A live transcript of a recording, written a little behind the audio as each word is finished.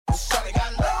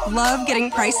Love getting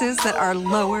prices that are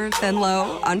lower than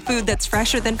low on food that's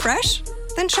fresher than fresh?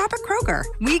 Then shop at Kroger.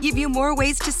 We give you more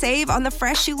ways to save on the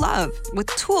fresh you love with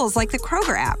tools like the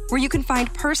Kroger app, where you can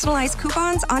find personalized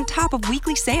coupons on top of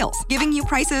weekly sales, giving you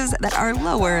prices that are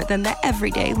lower than the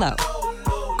everyday low.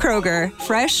 Kroger,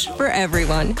 fresh for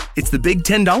everyone. It's the big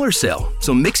 $10 sale,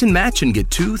 so mix and match and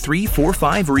get 2, 3, 4,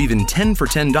 5, or even 10 for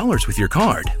 $10 with your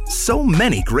card. So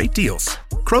many great deals.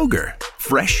 Kroger,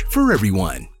 fresh for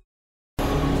everyone.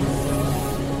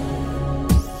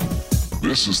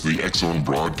 This is the X-Zone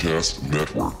Broadcast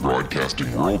Network,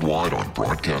 broadcasting worldwide on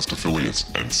broadcast affiliates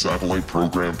and satellite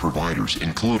program providers,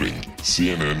 including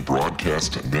CNN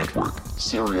Broadcast Network,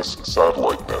 Sirius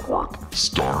Satellite Network,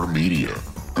 Star Media,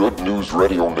 Good News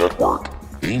Radio Network,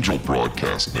 Angel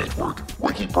Broadcast Network,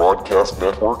 Wiki Broadcast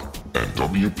Network, and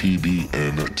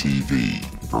WPBN TV.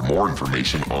 For more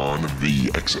information on the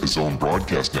X-Zone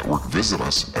Broadcast Network, visit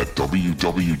us at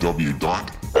www.xzbn.net.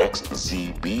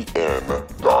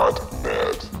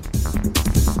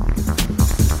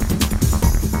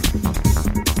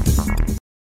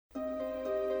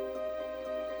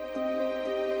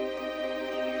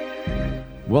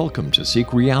 Welcome to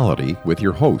Seek Reality with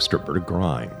your host, Roberta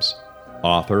Grimes.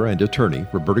 Author and attorney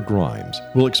Roberta Grimes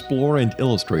will explore and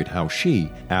illustrate how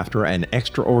she, after an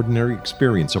extraordinary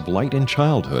experience of light in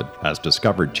childhood, has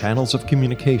discovered channels of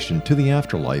communication to the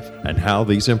afterlife and how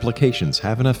these implications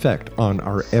have an effect on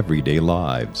our everyday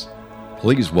lives.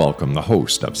 Please welcome the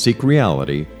host of Seek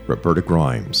Reality, Roberta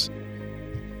Grimes.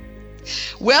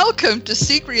 Welcome to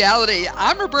Seek Reality.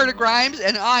 I'm Roberta Grimes,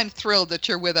 and I'm thrilled that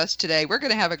you're with us today. We're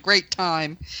going to have a great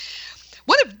time.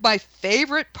 One of my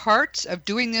favorite parts of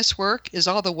doing this work is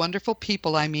all the wonderful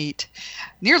people I meet.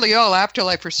 Nearly all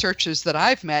afterlife researchers that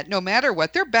I've met, no matter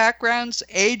what their backgrounds,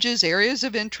 ages, areas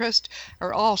of interest,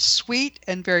 are all sweet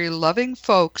and very loving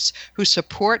folks who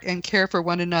support and care for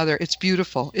one another. It's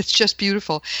beautiful. It's just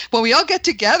beautiful. When we all get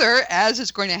together, as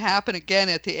is going to happen again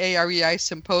at the AREI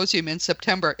Symposium in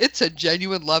September, it's a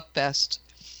genuine love fest.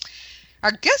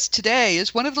 Our guest today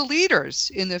is one of the leaders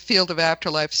in the field of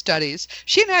afterlife studies.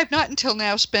 She and I have not until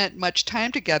now spent much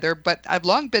time together, but I've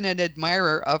long been an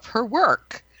admirer of her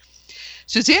work.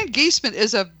 Suzanne Giesemann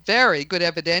is a very good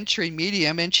evidentiary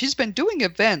medium, and she's been doing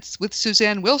events with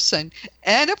Suzanne Wilson.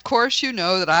 And of course, you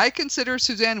know that I consider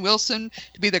Suzanne Wilson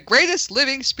to be the greatest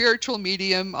living spiritual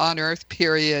medium on earth,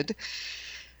 period.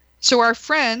 So our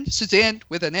friend, Suzanne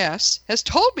with an S, has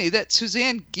told me that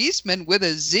Suzanne Giesemann with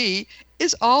a Z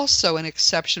is also an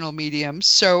exceptional medium.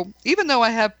 So even though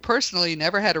I have personally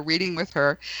never had a reading with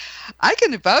her, I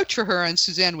can vouch for her on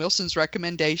Suzanne Wilson's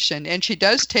recommendation. And she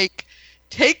does take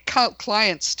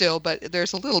clients still, but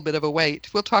there's a little bit of a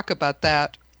wait. We'll talk about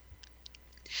that.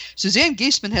 Suzanne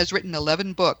Giesemann has written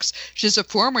 11 books. She's a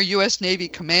former U.S. Navy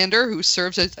commander who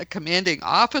serves as a commanding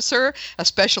officer, a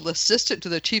special assistant to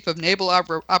the Chief of Naval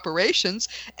Operations,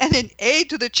 and an aide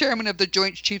to the chairman of the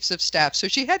Joint Chiefs of Staff. So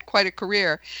she had quite a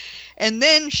career. And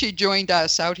then she joined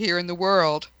us out here in the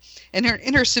world. And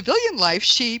in her civilian life,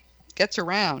 she gets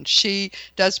around. She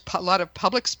does a lot of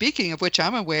public speaking, of which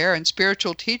I'm aware, and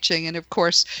spiritual teaching, and of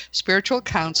course, spiritual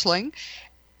counseling.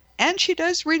 And she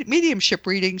does mediumship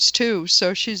readings, too,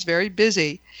 so she's very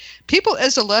busy. People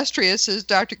as illustrious as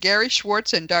Dr. Gary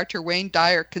Schwartz and Dr. Wayne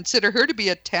Dyer consider her to be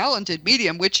a talented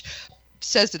medium, which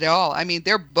says it all. I mean,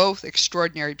 they're both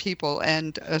extraordinary people,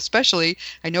 and especially,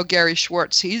 I know Gary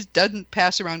Schwartz, he doesn't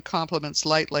pass around compliments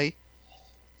lightly.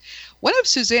 One of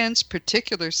Suzanne's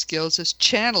particular skills is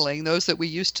channeling those that we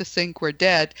used to think were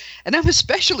dead, and I'm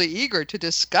especially eager to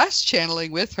discuss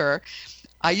channeling with her.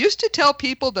 I used to tell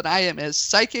people that I am as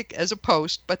psychic as a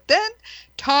post, but then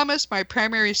Thomas, my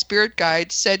primary spirit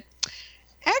guide, said,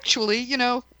 actually, you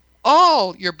know,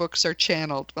 all your books are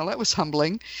channeled. Well, that was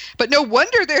humbling. But no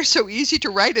wonder they're so easy to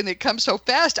write and they come so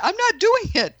fast. I'm not doing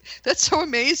it. That's so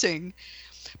amazing.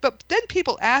 But then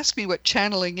people ask me what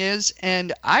channeling is,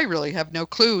 and I really have no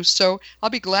clue. So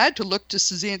I'll be glad to look to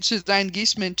Suzanne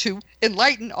Giesemann to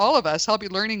enlighten all of us. I'll be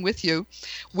learning with you.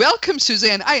 Welcome,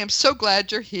 Suzanne. I am so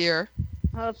glad you're here.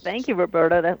 Oh, thank you,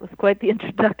 Roberta. That was quite the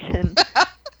introduction.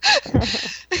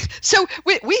 So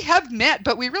we have met,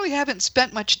 but we really haven't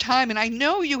spent much time. And I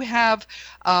know you have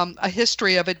a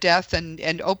history of a death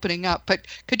and opening up. But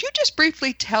could you just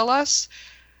briefly tell us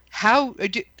how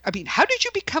did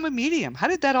you become a medium? How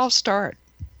did that all start?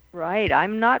 Right.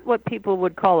 I'm not what people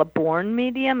would call a born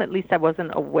medium. At least I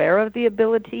wasn't aware of the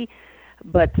ability.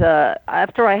 But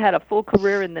after I had a full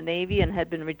career in the Navy and had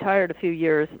been retired a few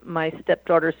years, my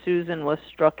stepdaughter Susan was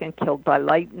struck and killed by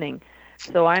lightning.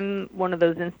 So I'm one of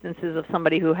those instances of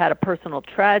somebody who had a personal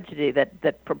tragedy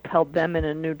that propelled them in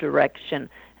a new direction.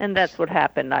 And that's what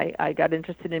happened. I got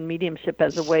interested in mediumship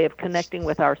as a way of connecting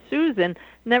with our Susan,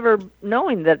 never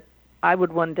knowing that I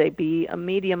would one day be a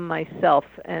medium myself.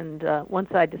 And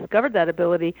once I discovered that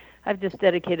ability, I've just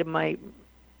dedicated my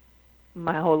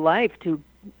whole life to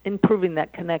improving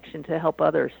that connection to help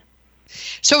others.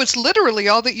 So it's literally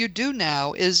all that you do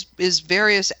now is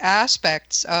various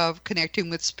aspects of connecting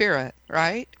with spirit,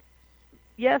 right?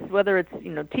 Yes, whether it's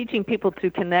teaching people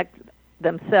to connect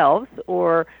themselves,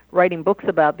 or writing books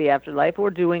about the afterlife,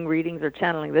 or doing readings or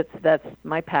channeling. That's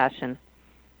my passion.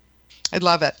 I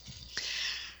love it.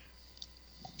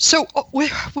 So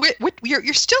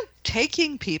you're still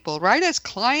taking people, right? As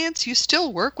clients, you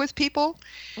still work with people?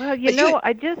 Well,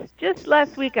 I just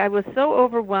last week I was so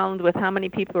overwhelmed with how many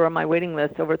people are on my waiting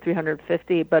list, over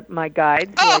 350, but my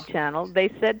guides who I channeled, they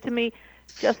said to me,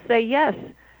 just say yes.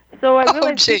 So I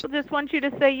realized people just want you to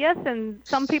say yes, and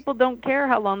some people don't care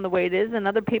how long the wait is, and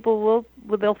other people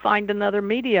they'll find another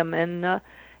medium. And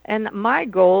my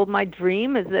goal, my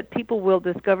dream, is that people will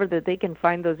discover that they can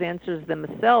find those answers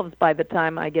themselves by the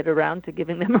time I get around to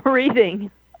giving them a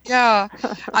reading. Yeah,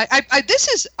 I this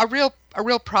is a real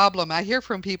problem. I hear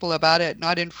from people about it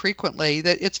not infrequently,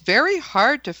 that it's very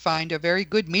hard to find a very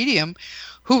good medium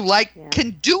who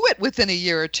can do it within a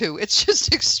year or two. It's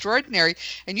just extraordinary.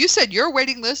 And you said your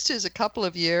waiting list is a couple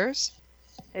of years?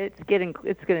 It's getting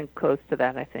close to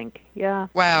that, I think. Yeah.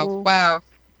 Wow.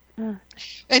 And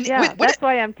that's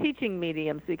why I'm teaching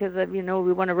mediums, because we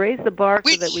want to raise the bar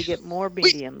so that we get more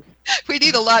mediums. We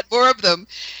need a lot more of them.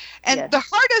 And the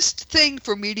hardest thing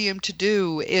for medium to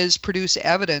do is produce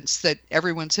evidence that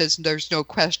everyone says there's no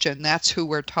question. That's who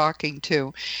we're talking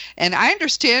to. And I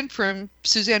understand from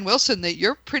Suzanne Wilson that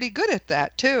you're pretty good at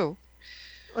that too.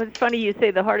 Well, it's funny you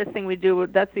say the hardest thing we do.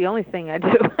 That's the only thing I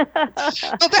do. Well,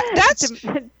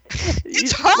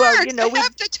 it's hard. Well, I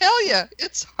have to tell you,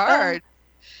 it's hard.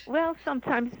 Well,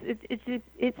 sometimes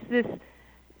it's this,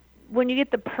 when you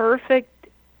get the perfect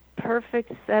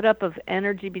setup of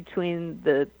energy between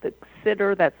the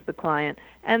sitter, that's the client,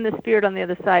 and the spirit on the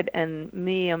other side, and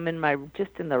me, I'm in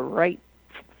the right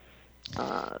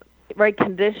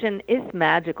condition. It's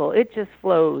magical. It just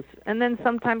flows. And then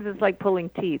sometimes it's like pulling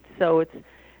teeth. So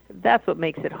that's what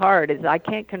makes it hard, is I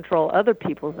can't control other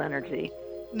people's energy.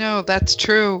 No, that's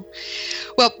true.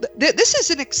 Well, this is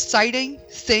an exciting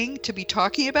thing to be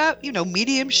talking about,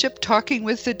 mediumship, talking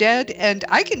with the dead. And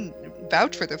I can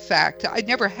vouch for the fact that I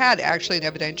never had actually an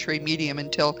evidentiary medium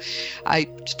until I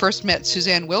first met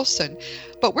Suzanne Wilson.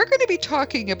 But we're going to be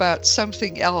talking about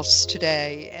something else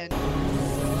today. And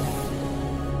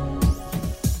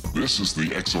This is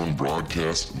the X-Zone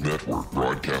Broadcast Network,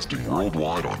 broadcasting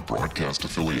worldwide on broadcast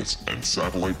affiliates and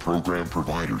satellite program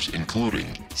providers, including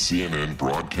CNN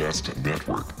Broadcast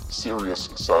Network, Sirius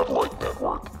Satellite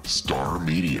Network, Star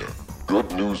Media,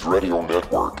 Good News Radio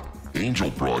Network,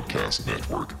 Angel Broadcast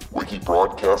Network, Wiki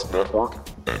Broadcast Network,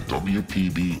 and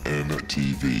WPBN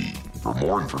TV. For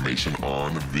more information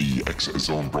on the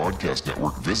X-Zone Broadcast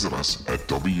Network, visit us at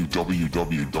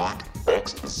www.xzbn.net.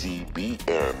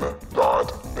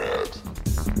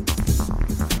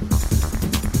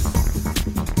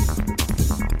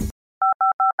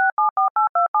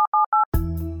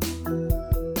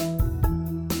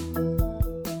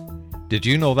 Did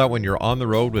you know that when you're on the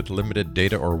road with limited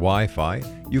data or Wi-Fi,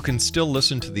 you can still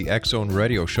listen to the X-Zone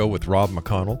Radio Show with Rob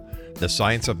McConnell, The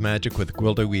Science of Magic with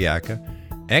Gwilda Wiyaka,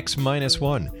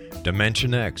 X-1,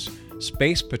 Dimension X,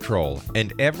 Space Patrol,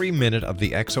 and every minute of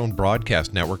the X-Zone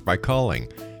Broadcast Network by calling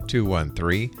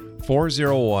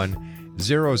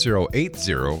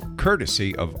 213-401-0080,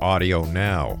 courtesy of Audio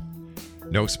Now.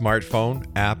 No smartphone,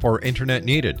 app, or internet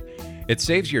needed. It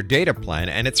saves your data plan,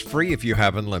 and it's free if you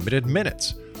have unlimited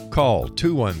minutes. Call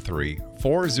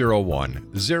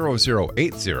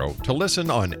 213-401-0080 to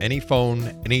listen on any phone,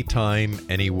 anytime,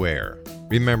 anywhere.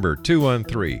 Remember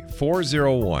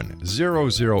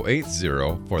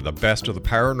 213-401-0080 for the best of the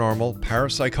paranormal,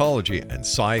 parapsychology, and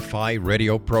sci-fi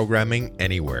radio programming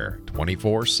anywhere,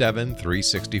 24/7,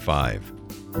 365.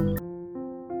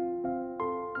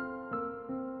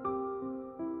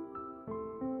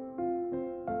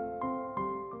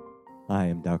 I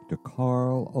am Dr.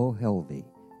 Carl O'Helvey,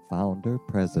 founder,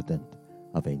 president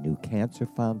of a new cancer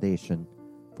foundation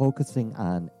focusing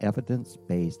on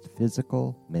evidence-based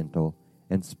physical, mental,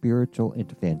 and spiritual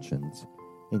interventions,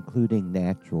 including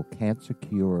natural cancer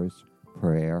cures,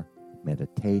 prayer,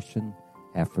 meditation,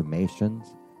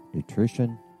 affirmations,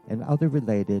 nutrition, and other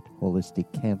related holistic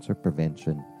cancer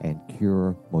prevention and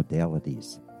cure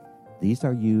modalities. These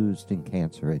are used in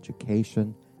cancer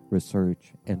education,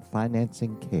 research, and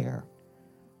financing care.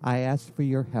 I ask for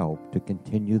your help to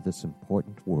continue this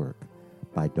important work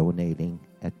by donating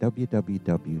at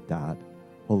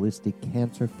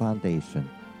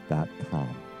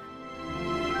www.holisticcancerfoundation.com.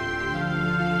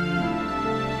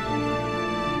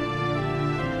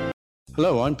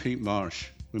 Hello, I'm Pete Marsh.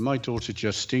 With my daughter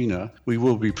Justina, we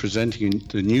will be presenting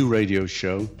the new radio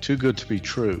show, Too Good to Be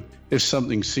True. If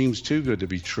something seems too good to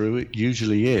be true, it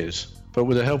usually is. But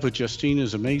with the help of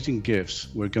Justina's amazing gifts,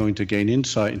 we're going to gain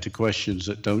insight into questions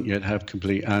that don't yet have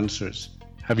complete answers.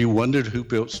 Have you wondered who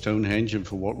built Stonehenge and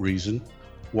for what reason?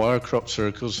 Why are crop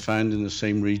circles found in the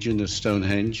same region as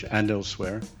Stonehenge and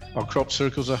elsewhere? Are crop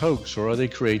circles a hoax, or are they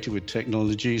created with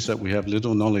technologies that we have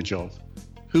little knowledge of?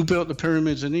 Who built the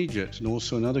pyramids in Egypt and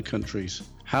also in other countries?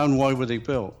 How and why were they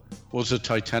built? Was the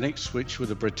Titanic switched with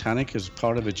the Britannic as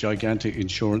part of a gigantic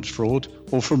insurance fraud,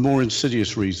 or for more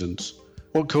insidious reasons?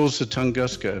 What caused the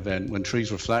Tunguska event when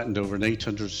trees were flattened over an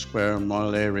 800 square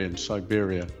mile area in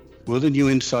Siberia? Will the new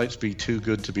insights be too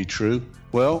good to be true?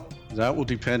 Well, that will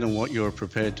depend on what you are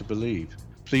prepared to believe.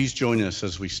 Please join us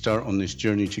as we start on this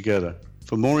journey together.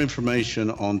 For more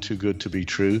information on Too Good to Be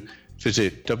True,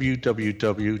 visit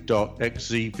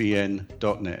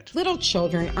www.xzbn.net. Little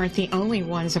children aren't the only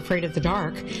ones afraid of the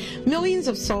dark. Millions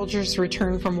of soldiers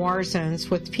return from war zones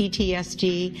with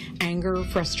PTSD, anger,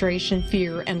 frustration,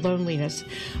 fear, and loneliness,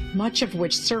 much of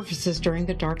which surfaces during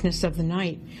the darkness of the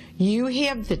night. You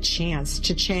have the chance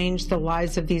to change the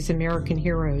lives of these American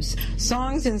heroes.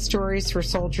 Songs and Stories for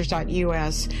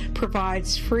Soldiers.us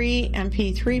provides free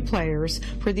MP3 players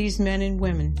for these men and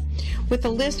women. With a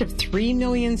list of 3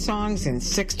 million songs in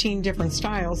 16 different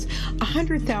styles,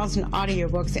 100,000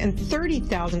 audiobooks, and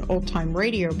 30,000 old-time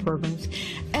radio programs,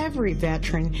 every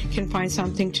veteran can find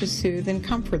something to soothe and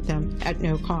comfort them at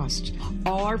no cost.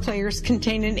 All our players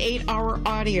contain an 8-hour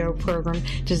audio program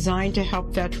designed to help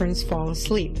veterans fall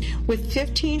asleep. With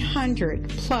 1,500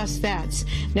 plus vets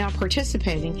now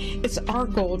participating, it's our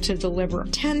goal to deliver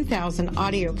 10,000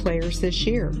 audio players this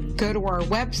year. Go to our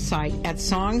website at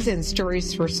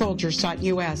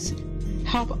songsandstoriesforsoldiers.us.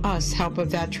 Help us help a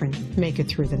veteran make it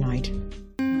through the night.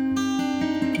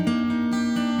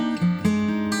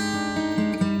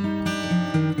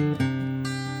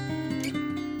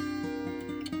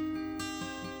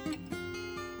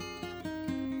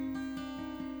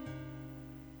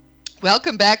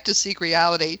 Welcome back to Seek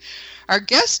Reality. Our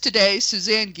guest today,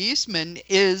 Suzanne Giesemann,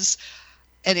 is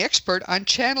an expert on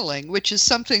channeling, which is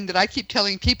something that I keep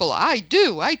telling people I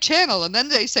channel. And then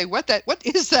they say, what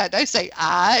is that? I say,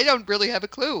 I don't really have a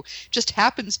clue. It just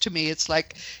happens to me. It's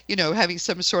like, having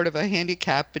some sort of a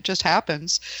handicap. It just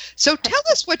happens. So tell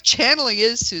us what channeling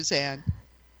is, Suzanne.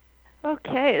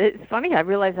 Okay. It's funny. I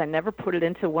realize I never put it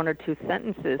into one or two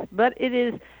sentences, but it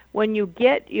is when you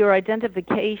get your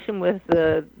identification with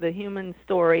the human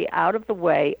story out of the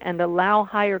way and allow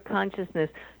higher consciousness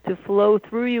to flow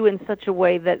through you in such a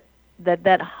way that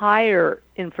higher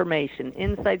information,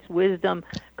 insights, wisdom,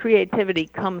 creativity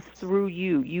comes through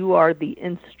you. You are the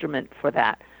instrument for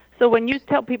that. So when you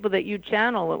tell people that you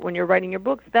channel when you're writing your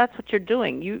books, that's what you're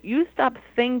doing. You stop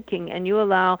thinking and you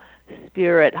allow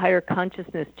spirit, higher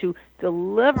consciousness to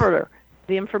deliver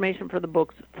the information for the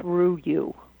books through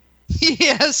you.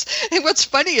 Yes, and what's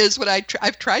funny is when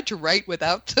I've tried to write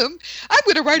without them. I'm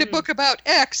going to write a book about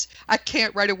X. I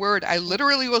can't write a word. I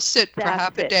literally will sit for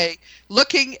half a day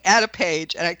looking at a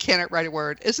page, and I cannot write a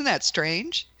word. Isn't that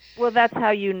strange? Well, that's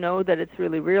how you know that it's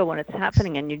really real when it's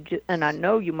happening, and I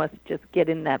know you must just get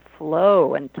in that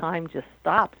flow, and time just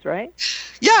stops, right?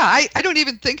 Yeah, I don't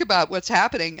even think about what's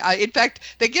happening. In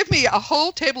fact, they give me a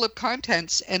whole table of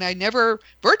contents, and I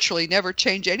virtually never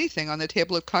change anything on the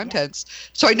table of contents.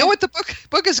 So I know what the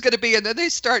book is going to be, and then they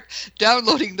start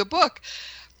downloading the book.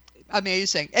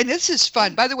 Amazing. And this is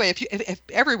fun. By the way, if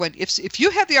you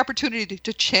have the opportunity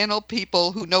to channel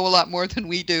people who know a lot more than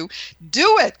we do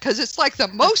it, because it's like the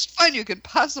most fun you can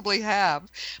possibly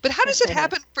have. But how does it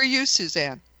happen for you,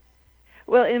 Suzanne?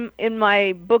 Well, in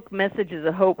my book, Messages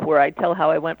of Hope, where I tell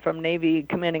how I went from Navy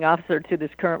commanding officer to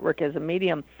this current work as a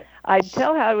medium, I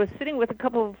tell how I was sitting with a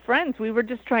couple of friends. We were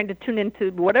just trying to tune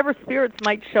into whatever spirits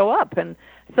might show up. And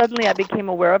suddenly I became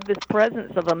aware of this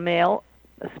presence of a male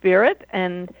spirit,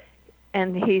 and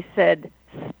he said,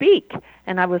 "Speak,"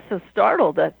 and I was so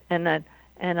startled, and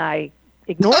I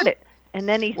ignored it. And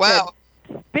then he said,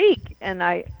 "Speak," and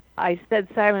I said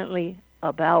silently,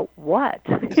 "About what?"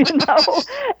 And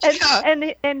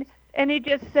he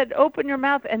just said, "Open your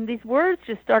mouth," and these words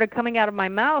just started coming out of my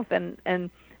mouth, and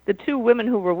the two women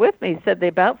who were with me said they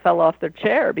about fell off their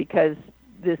chair because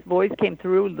this voice came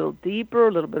through a little deeper,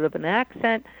 a little bit of an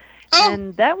accent.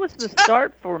 And that was the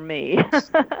start for me.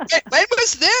 When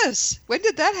was this? When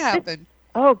did that happen?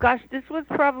 Oh, gosh, this was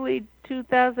probably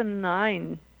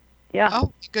 2009. Yeah.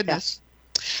 Oh, goodness.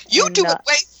 Yeah. You do it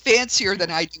way fancier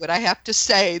than I do it, I have to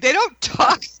say. They don't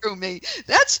talk through me.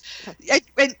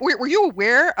 And were you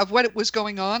aware of what was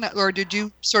going on, or did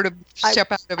you sort of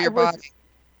step out of your body?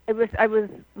 I was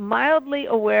mildly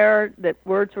aware that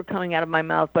words were coming out of my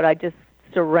mouth, but I just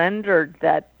surrendered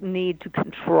that need to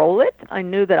control it. I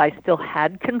knew that I still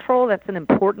had control. That's an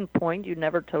important point. You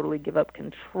never totally give up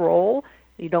control.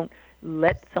 You don't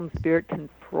let some spirit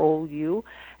control you.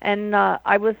 And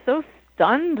I was so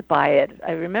stunned by it.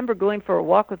 I remember going for a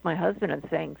walk with my husband and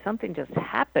saying, something just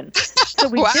happened. So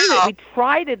we did it. We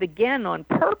tried it again on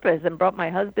purpose and brought my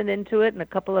husband into it and a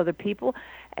couple other people,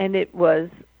 and it was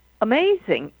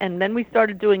amazing. And then we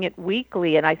started doing it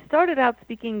weekly, and I started out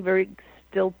speaking very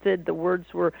stilted. The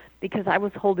words were, because I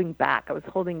was holding back.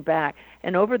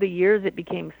 And over the years, it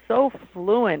became so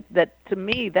fluent that, to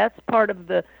me, that's part of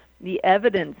the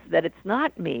evidence that it's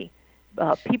not me.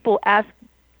 People ask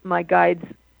my guides,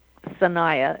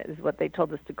 Sanaya is what they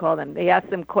told us to call them. They ask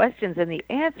them questions, and the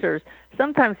answers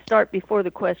sometimes start before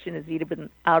the question is even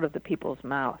out of the people's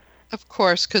mouth. Of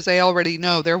course, because they already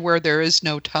know they're where there is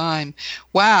no time.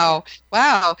 Wow.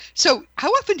 So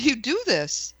how often do you do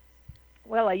this?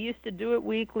 Well, I used to do it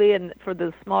weekly and for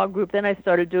the small group. Then I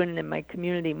started doing it in my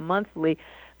community monthly.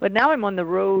 But now I'm on the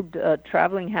road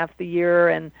traveling half the year,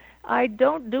 and I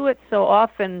don't do it so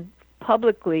often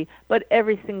publicly, but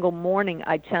every single morning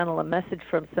I channel a message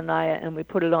from Sanaya and we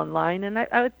put it online. And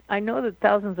I know that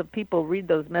thousands of people read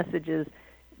those messages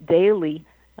daily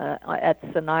at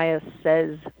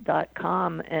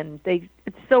sanayasays.com, and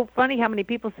it's so funny how many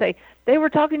people say, they were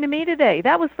talking to me today.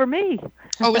 That was for me.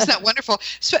 Oh, isn't that wonderful?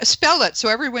 Spell it so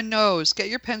everyone knows. Get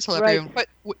your pencil up. Right.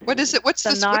 What is it? What's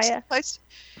Sanaya, what's the place?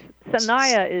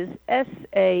 Sanaya is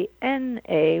Sanaya.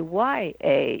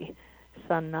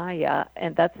 Sanaya,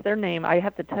 and that's their name. I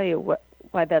have to tell you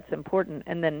why that's important.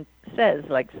 And then says,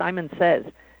 like Simon says.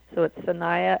 So it's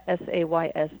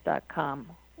sanayasays.com.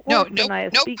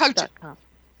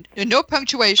 No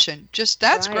punctuation. Just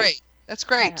that's right. Great. That's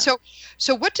great. Yeah.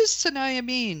 So what does Sanaya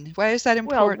mean? Why is that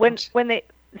important? Well,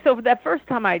 so that first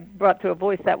time I brought to a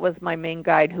voice, that was my main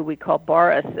guide, who we call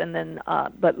Boris, and then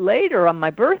but later on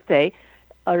my birthday,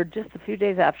 or just a few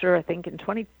days after, I think in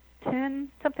 2010,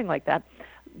 something like that,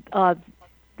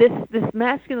 this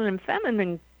masculine and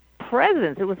feminine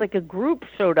presence, it was like a group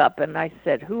showed up, and I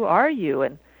said, "Who are you?"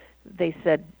 And they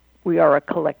said, "We are a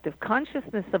collective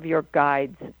consciousness of your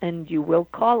guides, and you will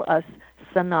call us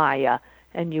Sanaya,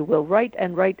 and you will write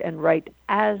and write and write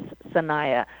as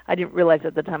Sanaya." I didn't realize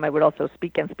at the time I would also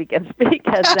speak as them.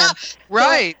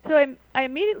 Right. So I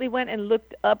immediately went and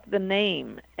looked up the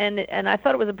name, and I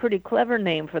thought it was a pretty clever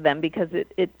name for them, because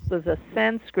it was a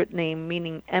Sanskrit name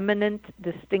meaning eminent,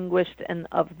 distinguished, and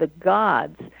of the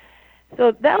gods.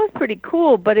 So that was pretty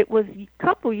cool, but it was a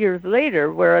couple years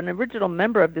later where an original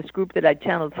member of this group that I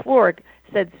channeled for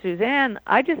said, "Suzanne,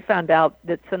 I just found out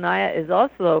that Sanaya is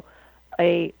also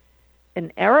an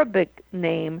Arabic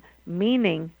name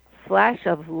meaning flash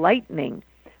of lightning,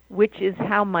 which is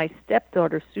how my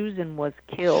stepdaughter Susan was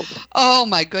killed." Oh,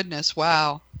 my goodness.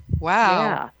 Wow.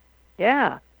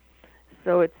 Yeah.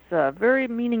 So it's a very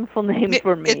meaningful name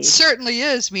for me. It certainly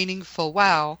is meaningful.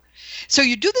 Wow. So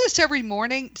you do this every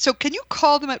morning. So can you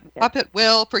call them up at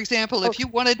will? For example, if you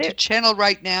wanted to channel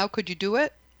right now, could you do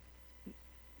it?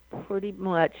 Pretty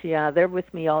much, yeah. They're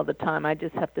with me all the time. I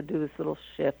just have to do this little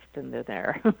shift, and they're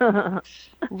there.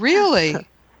 Really?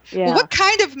 Yeah. Well, what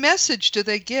kind of message do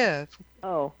they give?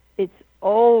 Oh, it's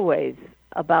always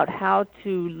about how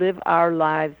to live our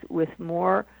lives with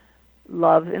more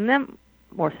love in them,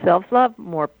 more self-love,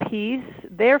 more peace.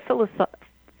 They're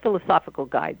philosophical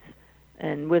guides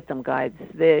and wisdom guides.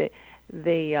 It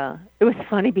was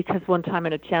funny because one time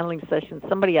in a channeling session,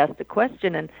 somebody asked a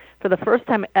question, and for the first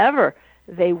time ever,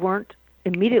 they weren't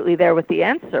immediately there with the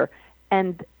answer.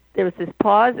 And there was this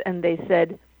pause, and they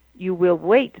said, "You will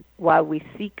wait while we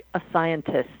seek a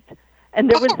scientist." And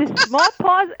there was this small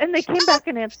pause, and they came back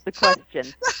and answered the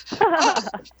question.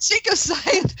 Seek a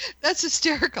scientist. That's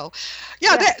hysterical.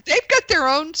 Yeah. They've got their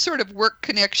own sort of work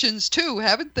connections too,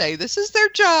 haven't they? This is their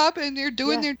job, and they're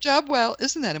doing their job well.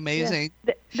 Isn't that amazing?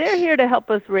 Yeah. They're here to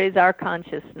help us raise our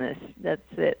consciousness.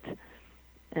 That's it.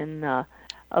 And a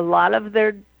lot of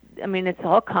it's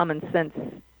all common sense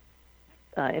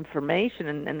information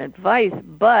and advice,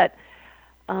 but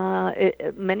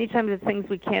many times it's things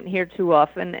we can't hear too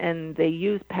often, and they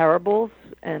use parables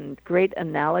and great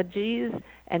analogies,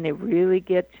 and they really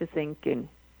get you thinking.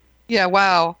 Yeah,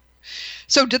 wow.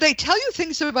 So do they tell you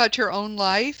things about your own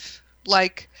life?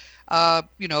 Like,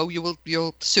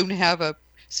 you'll soon have a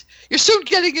you're soon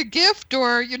getting a gift,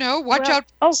 or watch out.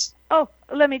 Oh,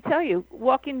 let me tell you,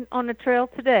 walking on the trail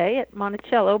today at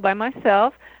Monticello by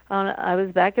myself, I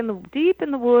was back deep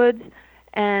in the woods,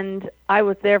 and I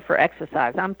was there for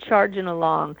exercise. I'm charging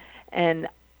along, and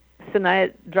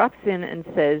Sanaya drops in and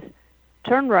says,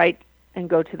 "Turn right and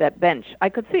go to that bench." I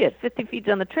could see it 50 feet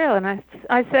down the trail, and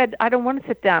I said, "I don't want to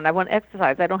sit down. I want to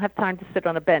exercise. I don't have time to sit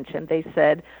on a bench." And they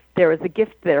said, "There is a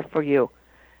gift there for you."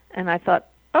 And I thought,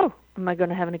 oh, am I going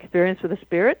to have an experience with a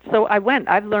spirit? So I went.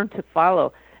 I've learned to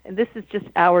follow. And this is just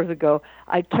hours ago.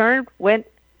 I turned, went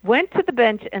to the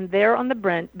bench, and there on the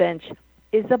bench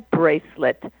is a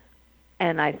bracelet.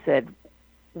 And I said,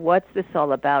 "What's this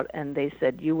all about?" And they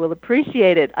said, "You will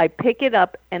appreciate it." I pick it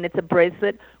up, and it's a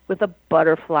bracelet with a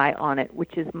butterfly on it,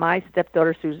 which is my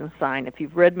stepdaughter Susan's sign. If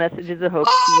you've read Messages of Hope,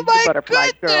 she's the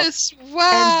butterfly goodness. girl.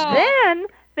 Wow. And then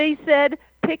they said,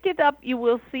 "Pick it up, you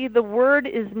will see the word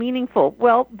is meaningful."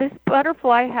 Well, this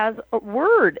butterfly has a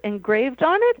word engraved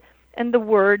on it, and the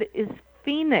word is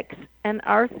Phoenix. And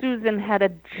our Susan had a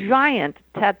giant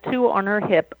tattoo on her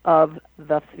hip of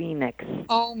the Phoenix.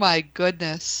 Oh, my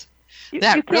goodness. You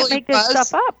can't really make this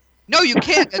stuff up. No, you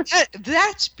can't.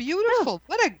 That's beautiful.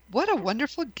 Yeah. What a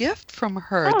wonderful gift from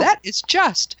her. Oh. That is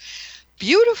just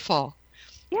beautiful.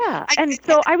 Yeah,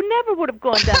 so I never would have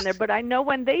gone down there, but I know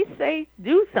when they say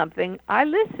do something, I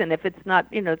listen. If it's not,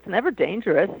 it's never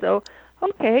dangerous. So,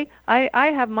 okay, I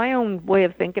have my own way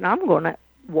of thinking. I'm going to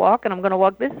walk, and I'm going to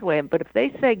walk this way. But if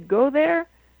they say go there,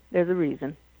 there's a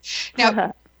reason.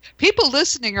 Now, people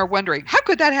listening are wondering, how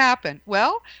could that happen?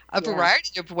 Well, a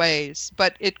variety of ways,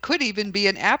 but it could even be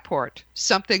an apport,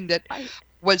 something that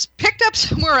was picked up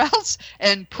somewhere else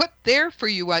and put there for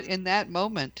you in that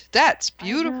moment. That's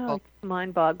beautiful. I know, it's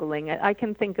mind-boggling. I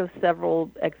can think of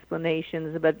several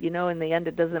explanations, but in the end,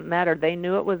 it doesn't matter. They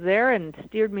knew it was there and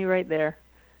steered me right there.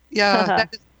 Yeah,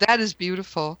 that is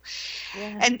beautiful.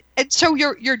 Yeah. And so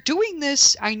you're doing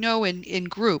this, I know, in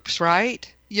groups,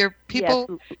 right? Your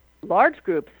people. Yes, large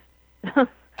groups.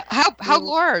 How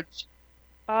large?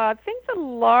 I think the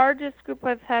largest group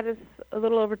I've had is a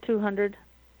little over 200.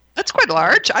 That's quite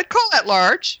large. I'd call that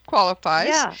large. Qualifies.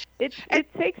 Yeah,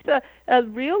 it takes a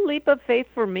real leap of faith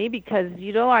for me because,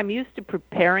 I'm used to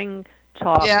preparing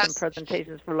talks and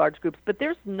presentations for large groups, but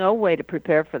there's no way to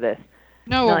prepare for this.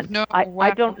 No.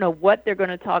 I don't know what they're going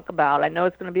to talk about. I know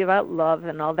it's going to be about love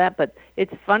and all that, but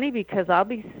it's funny because I'll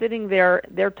be sitting there,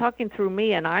 they're talking through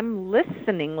me, and I'm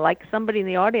listening like somebody in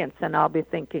the audience, and I'll be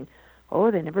thinking, oh,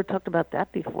 they never talked about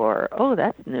that before. Oh,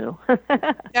 that's new.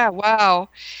 Yeah, wow.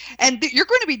 And you're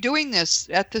going to be doing this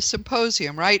at the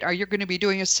symposium, right? Are you going to be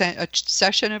doing a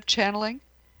session of channeling?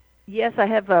 Yes, I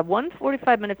have a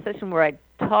 145-minute session where I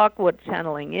talk what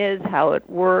channeling is, how it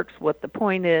works, what the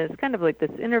point is, kind of like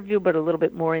this interview, but a little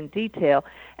bit more in detail.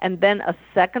 And then a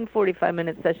second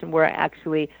 45-minute session where I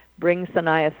actually bring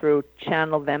Sanaya through,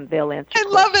 channel them, they'll answer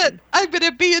questions. Love it. I'm going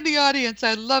to be in the audience.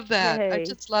 I love that. Yay. I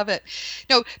just love it.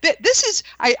 No, this is,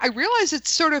 I realize it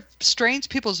sort of strains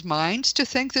people's minds to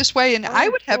think this way, and I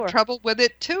would have trouble with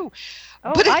it too.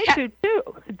 Oh, but I do too.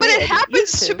 But it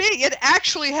happens to me. It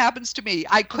actually happens to me.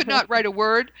 I could not write a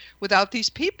word without these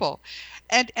people.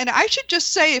 And I should just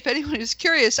say, if anyone is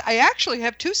curious, I actually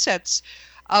have two sets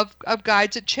of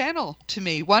guides that channel to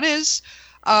me. One is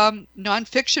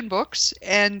nonfiction books,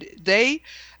 and they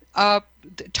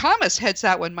Thomas heads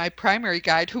that one, my primary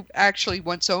guide, who actually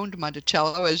once owned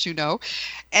Monticello, as you know,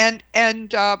 and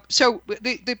so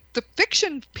the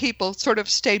fiction people sort of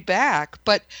stay back,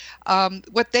 but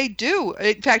what they do,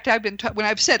 in fact, when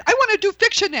I've said I want to do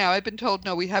fiction now, I've been told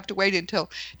no, we have to wait until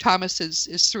Thomas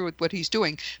is through with what he's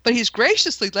doing, but he's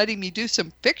graciously letting me do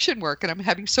some fiction work, and I'm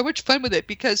having so much fun with it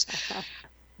because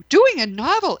doing a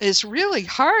novel is really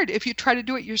hard if you try to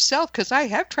do it yourself, because I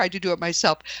have tried to do it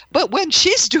myself. But when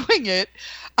she's doing it,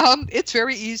 it's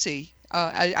very easy.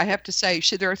 I have to say,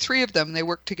 there are three of them. They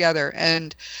work together.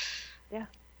 And,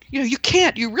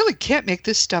 you really can't make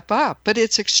this stuff up. But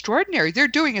it's extraordinary. They're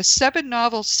doing a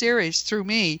 7-novel series through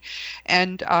me.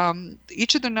 And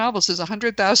each of the novels is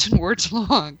 100,000 words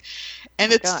long.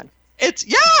 And it's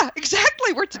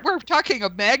exactly. We're talking a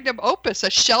magnum opus, a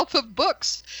shelf of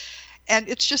books. And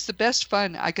it's just the best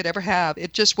fun I could ever have.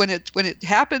 It just, when it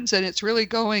happens and it's really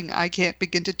going, I can't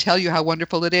begin to tell you how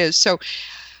wonderful it is. So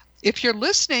if you're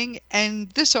listening and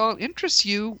this all interests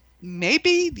you,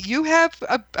 maybe you have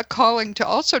a calling to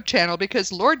also channel,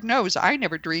 because Lord knows I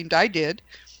never dreamed I did.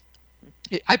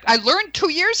 I learned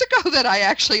 2 years ago that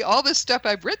all this stuff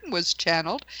I've written was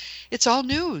channeled. It's all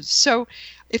news. So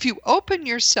if you open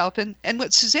yourself, and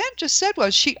what Suzanne just said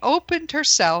was she opened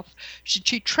herself,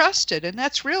 she trusted, and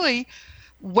that's really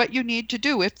what you need to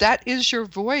do. If that is your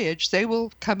voyage, they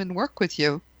will come and work with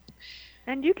you.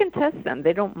 And you can test them.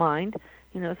 They don't mind.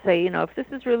 Say, if this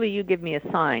is really you, give me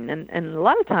a sign. And a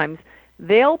lot of times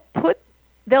they'll put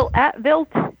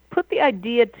the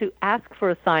idea to ask for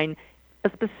a sign,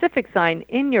 a specific sign,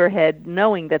 in your head,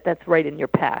 knowing that that's right in your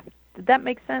path. Did that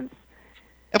make sense?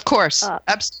 Of course.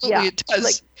 Absolutely, it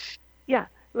does.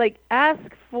 Like ask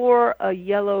for a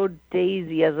yellow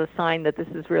daisy as a sign that this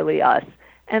is really us.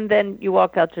 And then you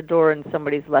walk out your door and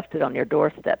somebody's left it on your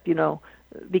doorstep,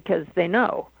 because they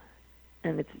know.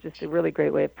 And it's just a really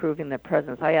great way of proving their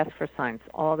presence. I ask for signs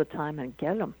all the time and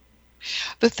get them.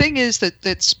 The thing is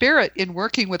that Spirit, in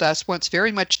working with us, wants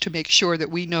very much to make sure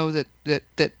that we know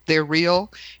that they're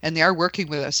real and they are working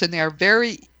with us. And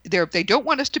they don't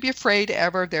want us to be afraid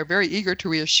ever. They're very eager to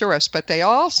reassure us, but they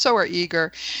also are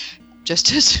eager,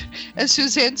 just as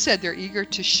Suzanne said, they're eager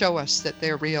to show us that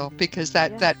they're real, because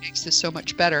that makes this so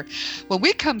much better. When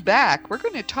we come back, we're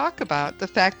going to talk about the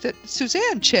fact that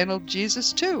Suzanne channeled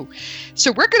Jesus too.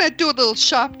 So we're going to do a little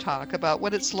shop talk about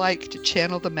what it's like to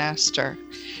channel the Master.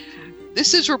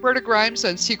 This is Roberta Grimes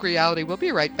on Seek Reality. We'll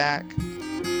be right back.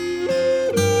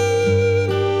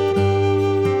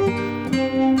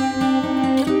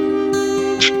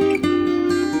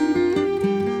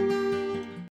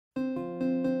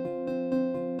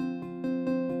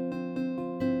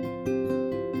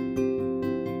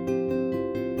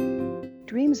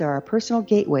 Dreams are our personal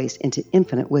gateways into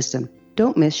infinite wisdom.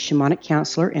 Don't miss shamanic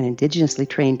counselor and indigenously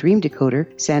trained dream decoder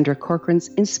Sandra Corcoran's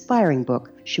inspiring book,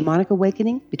 Shamanic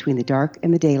Awakening Between the Dark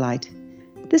and the Daylight.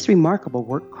 This remarkable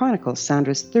work chronicles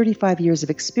Sandra's 35 years of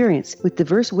experience with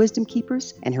diverse wisdom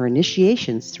keepers and her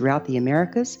initiations throughout the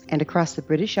Americas and across the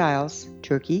British Isles,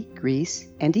 Turkey, Greece,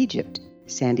 and Egypt.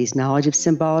 Sandy's knowledge of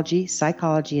symbology,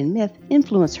 psychology, and myth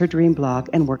influenced her dream blog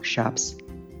and workshops.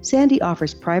 Sandy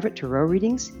offers private tarot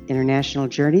readings, international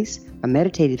journeys, a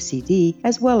meditative CD,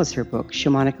 as well as her book,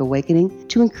 Shamanic Awakening,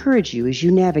 to encourage you as you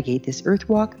navigate this earth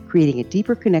walk, creating a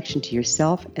deeper connection to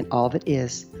yourself and all that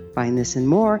is. Find this and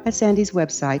more at Sandy's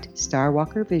website,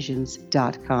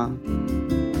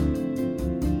 starwalkervisions.com.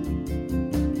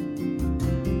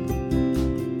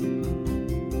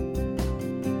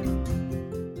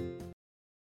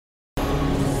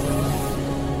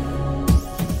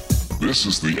 This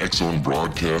is the X-Zone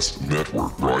Broadcast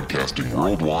Network, broadcasting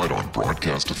worldwide on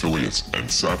broadcast affiliates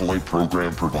and satellite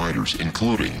program providers,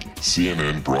 including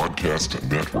CNN Broadcast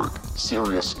Network,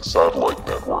 Sirius Satellite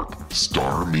Network,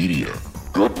 Star Media,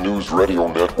 Good News Radio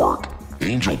Network,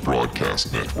 Angel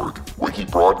Broadcast Network, Wiki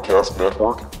Broadcast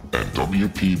Network, and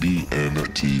WPBN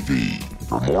TV.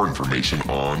 For more information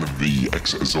on the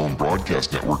X-Zone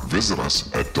Broadcast Network, visit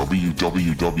us at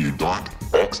www.xzbn.net.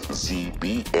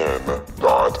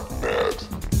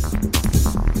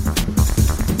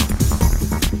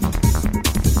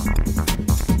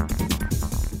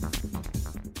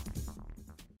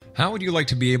 How would you like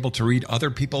to be able to read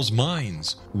other people's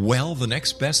minds? Well, the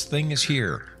next best thing is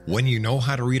here. When you know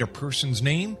how to read a person's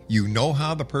name, you know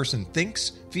how the person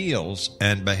thinks, feels,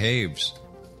 and behaves.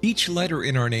 Each letter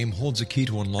in our name holds a key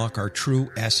to unlock our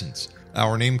true essence.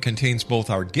 Our name contains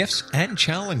both our gifts and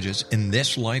challenges in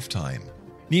this lifetime.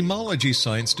 Mnemology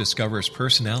science discovers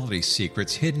personality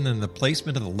secrets hidden in the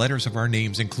placement of the letters of our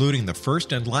names, including the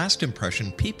first and last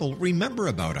impression people remember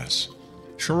about us.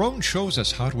 Sharon shows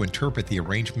us how to interpret the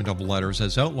arrangement of letters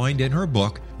as outlined in her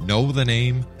book, Know the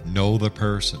Name, Know the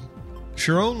Person.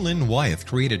 Sharon Lynn Wyeth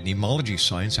created mnemology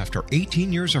science after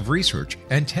 18 years of research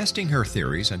and testing her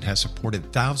theories, and has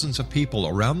supported thousands of people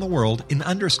around the world in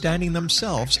understanding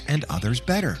themselves and others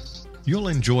better. You'll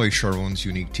enjoy Sharon's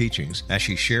unique teachings as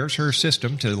she shares her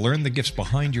system to learn the gifts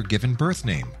behind your given birth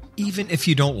name. Even if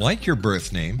you don't like your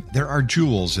birth name, there are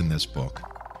jewels in this book.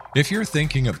 If you're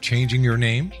thinking of changing your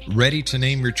name, ready to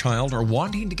name your child, or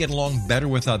wanting to get along better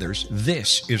with others,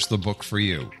 this is the book for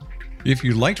you. If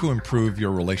you'd like to improve your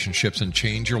relationships and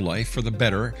change your life for the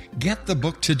better, get the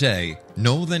book today,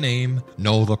 Know the Name,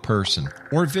 Know the Person,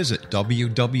 or visit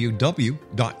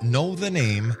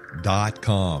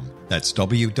www.knowthename.com. That's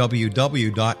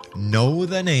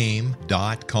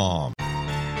www.knowthename.com.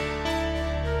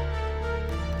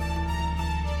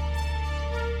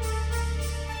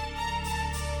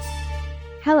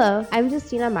 Hello, I'm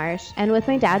Justina Marsh, and with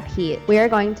my dad Pete, we are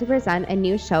going to present a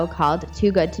new show called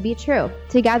Too Good to Be True.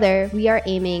 Together, we are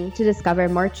aiming to discover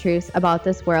more truths about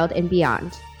this world and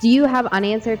beyond. Do you have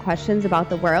unanswered questions about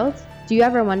the world? Do you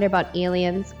ever wonder about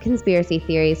aliens, conspiracy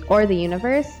theories, or the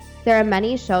universe? There are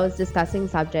many shows discussing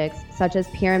subjects such as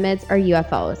pyramids or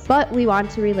UFOs, but we want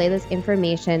to relay this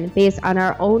information based on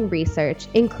our own research,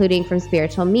 including from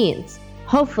spiritual means.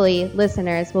 Hopefully,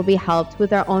 listeners will be helped with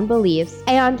their own beliefs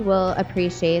and will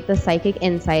appreciate the psychic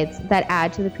insights that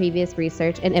add to the previous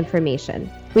research and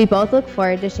information. We both look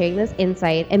forward to sharing this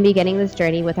insight and beginning this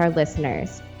journey with our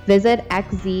listeners. Visit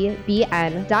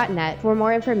xzbn.net for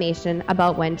more information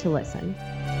about when to listen.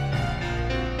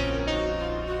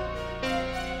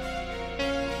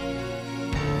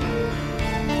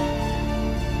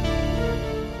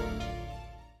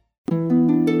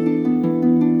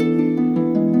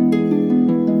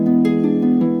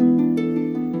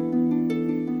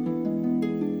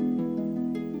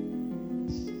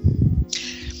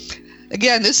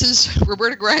 Again, this is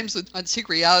Roberta Grimes on Seek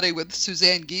Reality with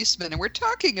Suzanne Giesemann, and we're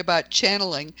talking about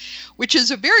channeling, which is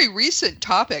a very recent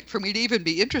topic for me to even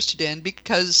be interested in,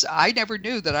 because I never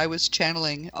knew that I was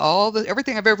channeling.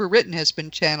 Everything I've ever written has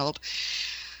been channeled.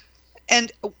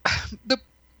 And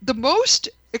the most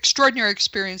extraordinary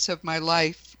experience of my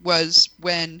life was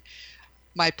when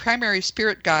my primary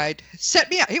spirit guide set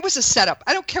me up. It was a setup.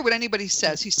 I don't care what anybody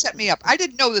says. He set me up. I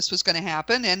didn't know this was going to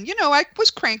happen. And, I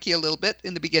was cranky a little bit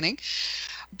in the beginning.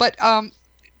 But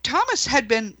Thomas had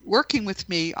been working with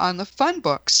me on the fun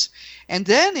books. And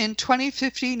then in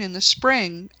 2015, in the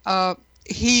spring,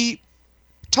 he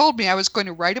told me I was going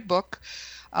to write a book,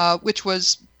 which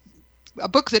was a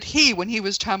book that he, when he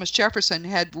was Thomas Jefferson,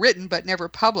 had written but never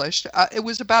published. It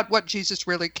was about what Jesus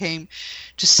really came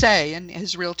to say and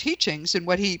his real teachings and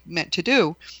what he meant to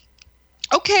do.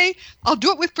 Okay, I'll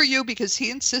do it for you, because he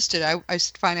insisted. I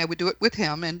said, fine, I would do it with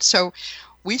him. And so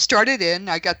we started in.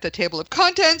 I got the table of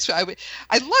contents. I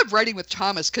love writing with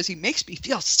Thomas because he makes me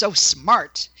feel so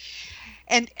smart.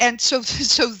 And so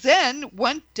then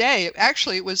one day,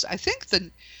 actually it was, I think the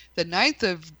 9th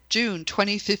of June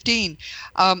 2015,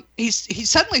 he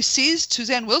suddenly sees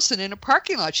Suzanne Wilson in a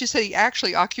parking lot. She said he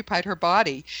actually occupied her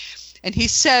body. And he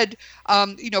said,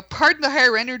 pardon the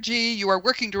higher energy. You are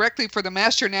working directly for the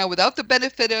master now without the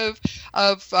benefit of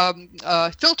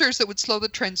filters that would slow the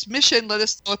transmission. Let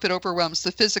us know if it overwhelms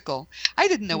the physical. I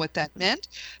didn't know what that meant.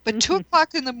 But 2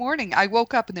 o'clock in the morning, I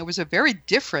woke up and there was a very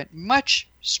different, much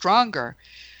stronger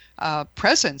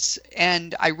presence.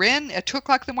 And I ran at 2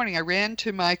 o'clock in the morning. I ran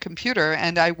to my computer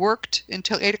and I worked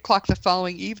until 8 o'clock the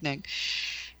following evening.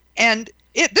 And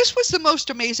this was the most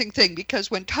amazing thing,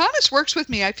 because when Thomas works with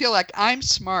me, I feel like I'm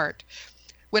smart.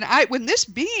 When this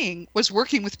being was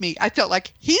working with me, I felt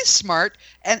like he's smart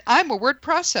and I'm a word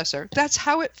processor. That's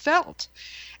how it felt.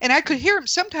 And I could hear him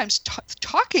sometimes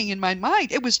talking in my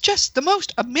mind. It was just the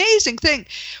most amazing thing.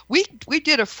 We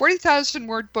did a 40,000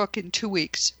 word book in 2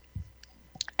 weeks.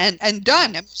 And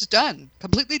done. It was done.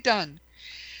 Completely done.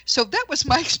 So that was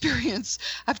my experience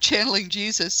of channeling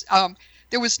Jesus.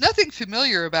 There was nothing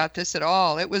familiar about this at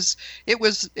all. It was I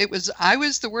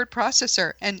was the word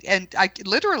processor, and I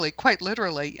literally, quite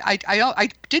literally, I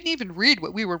didn't even read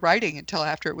what we were writing until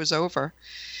after it was over.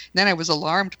 Then I was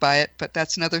alarmed by it, but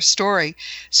that's another story.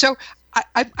 So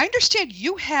I understand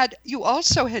you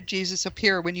also had Jesus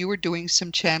appear when you were doing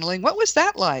some channeling. What was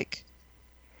that like?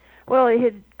 Well, it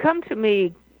had come to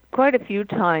me quite a few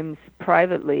times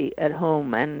privately at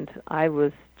home, and I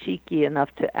was cheeky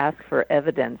enough to ask for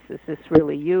evidence. Is this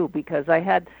really you? Because I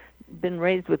had been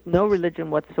raised with no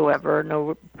religion whatsoever,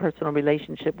 no personal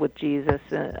relationship with Jesus.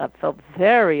 I felt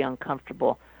very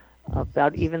uncomfortable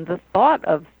about even the thought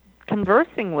of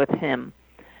conversing with him.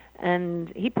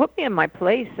 And he put me in my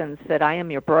place and said, I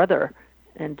am your brother,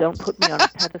 and don't put me on a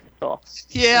pedestal.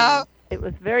 Yeah. And it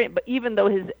was but even though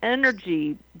his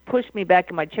energy pushed me back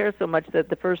in my chair so much that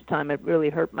the first time it really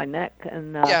hurt my neck.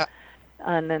 And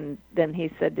and then he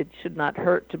said it should not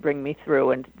hurt to bring me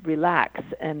through and relax.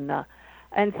 And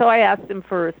so I asked him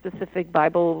for specific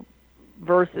Bible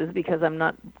verses, because I'm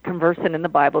not conversant in the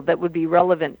Bible, that would be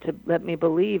relevant to let me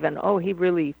believe. And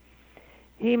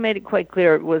he made it quite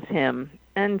clear it was him.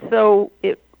 And so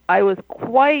I was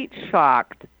quite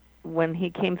shocked when he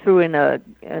came through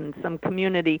in some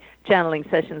community channeling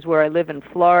sessions where I live in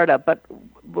Florida, but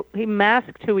he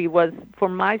masked who he was for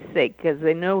my sake, because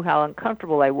they know how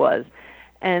uncomfortable I was.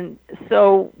 And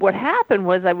so what happened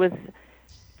was I was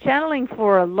channeling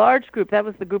for a large group. That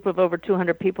was the group of over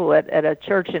 200 people at a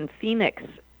church in Phoenix,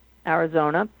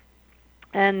 Arizona.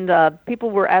 And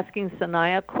people were asking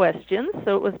Sanaya questions.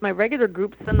 So it was my regular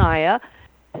group, Sanaya,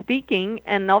 speaking,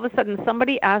 and all of a sudden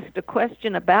somebody asked a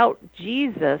question about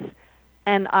Jesus,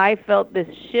 and I felt this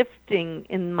shifting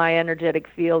in my energetic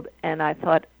field, and I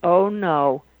thought, oh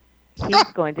no, he's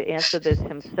going to answer this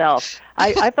himself.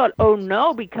 I thought, oh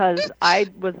no, because I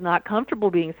was not comfortable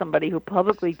being somebody who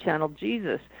publicly channeled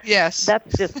Jesus. Yes.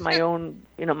 That's just my own,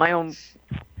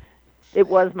 it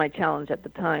was my challenge at the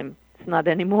time. It's not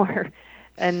anymore.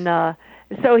 And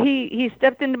So he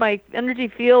stepped into my energy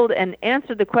field and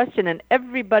answered the question, and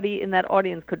everybody in that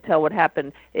audience could tell what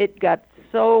happened. It got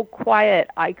so quiet.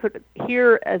 I could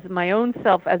hear as my own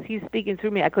self, as he's speaking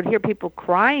through me, I could hear people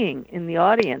crying in the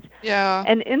audience. Yeah.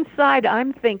 And inside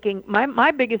I'm thinking,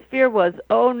 my biggest fear was,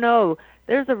 oh no,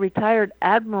 there's a retired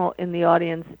admiral in the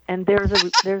audience, and there's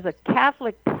a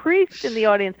Catholic priest in the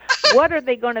audience. What are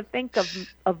they going to think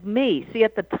of me? See,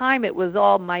 at the time it was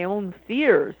all my own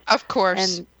fears. Of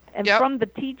course. And from the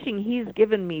teaching he's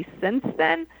given me since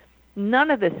then,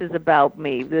 none of this is about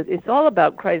me. It's all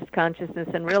about Christ consciousness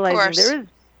and realizing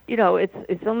there is,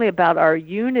 it's only about our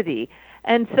unity.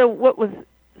 And so what was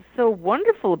so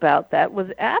wonderful about that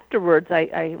was afterwards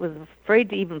I was afraid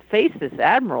to even face this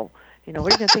admiral. What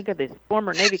are you going to think of this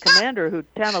former Navy commander who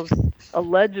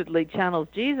allegedly channels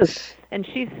Jesus? And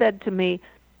she said to me,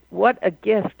 what a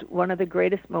gift, one of the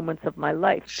greatest moments of my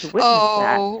life to witness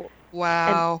that. Oh,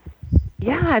 wow.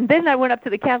 And then I went up to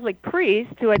the Catholic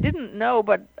priest, who I didn't know,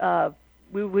 but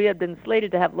we had been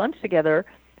slated to have lunch together.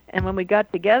 And when we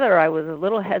got together, I was a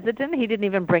little hesitant. He didn't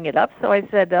even bring it up. So I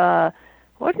said,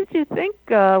 what did you think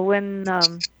when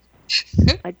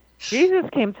Jesus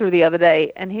came through the other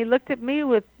day? And he looked at me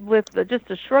with just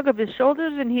a shrug of his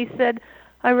shoulders, and he said,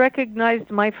 I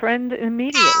recognized my friend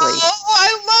immediately. Oh,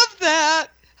 I love that.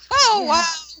 Oh, yeah. Wow.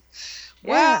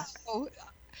 Yeah. Wow.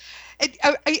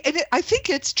 I think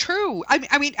it's true.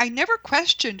 I mean, I never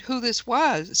questioned who this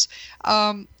was,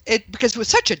 because it was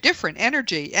such a different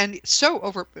energy and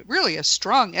really a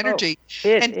strong energy.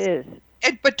 It is.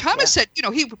 But Thomas said,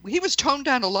 he was toned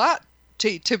down a lot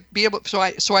to be able, so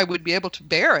I would be able to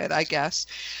bear it, I guess.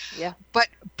 Yeah. But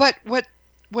what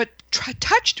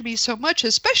touched me so much,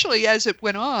 especially as it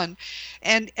went on,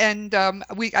 and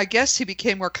I guess he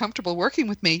became more comfortable working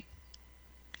with me.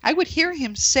 I would hear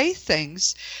him say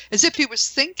things as if he was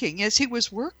thinking as he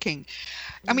was working.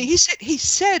 I mean, he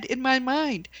said in my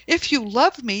mind, if you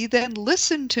love me, then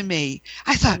listen to me.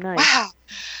 I thought, wow,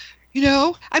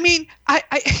 I mean,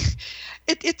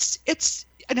 it's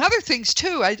and other things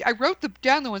too. I wrote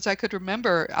down the ones I could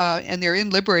remember, and they're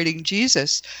in Liberating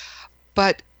Jesus.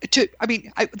 But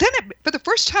for the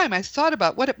first time, I thought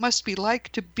about what it must be like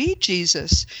to be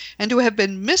Jesus and to have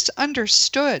been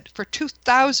misunderstood for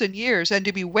 2,000 years and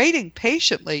to be waiting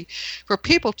patiently for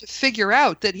people to figure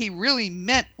out that he really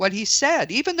meant what he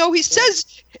said, even though he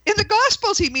says in the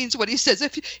Gospels he means what he says.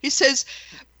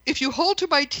 If you hold to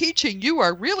my teaching, you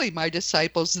are really my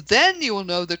disciples. Then you will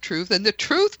know the truth, and the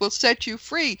truth will set you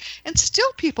free. And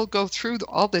still people go through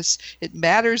all this, it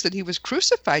matters that he was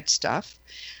crucified stuff.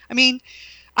 I mean,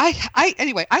 he had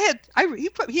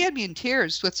me in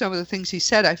tears with some of the things he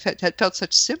said. I felt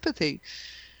such sympathy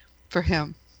for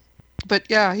him. But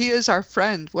yeah, he is our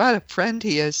friend. What a friend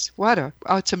he is.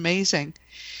 It's amazing.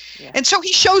 Yeah. And so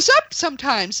he shows up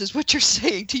sometimes, is what you're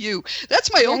saying to you.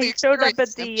 That's my only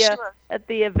experience. He showed up at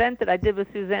the event that I did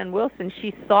with Suzanne Wilson.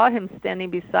 She saw him standing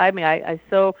beside me. I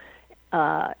so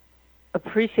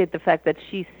appreciate the fact that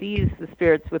she sees the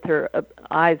spirits with her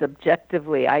eyes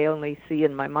objectively. I only see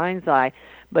in my mind's eye.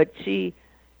 But she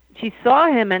saw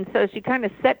him, and so she kind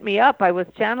of set me up. I was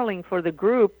channeling for the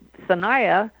group,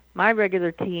 Sanaya, my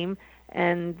regular team,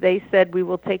 and they said, we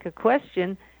will take a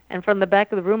question. And from the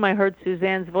back of the room, I heard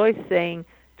Suzanne's voice saying,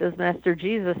 does Master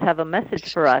Jesus have a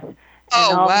message for us?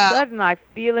 And all of a sudden, I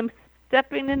feel him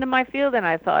stepping into my field, and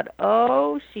I thought,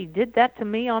 oh, she did that to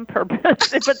me on purpose.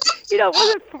 But,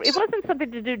 it wasn't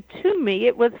something to do to me.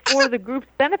 It was for the group's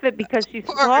benefit because she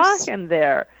saw him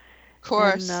there. Of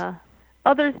course. And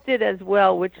others did as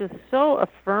well, which is so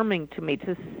affirming to me,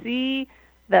 to see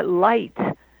that light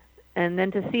and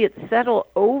then to see it settle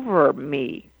over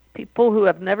me. People who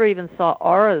have never even saw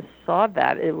auras saw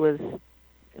that. It was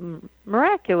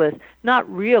miraculous.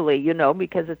 Not really,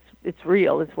 because it's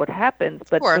real. It's what happens.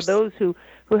 But for those who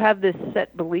have this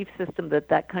set belief system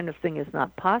that kind of thing is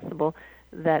not possible,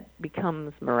 that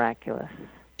becomes miraculous.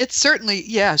 It's certainly,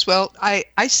 yes. Well, I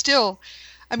a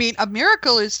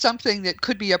miracle is something that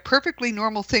could be a perfectly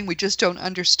normal thing we just don't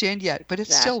understand yet, but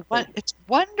it's still it's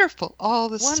wonderful all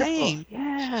the same.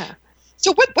 Yeah.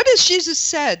 So what has Jesus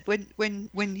said when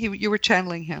you were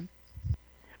channeling him?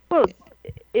 Well,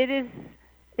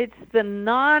 it's the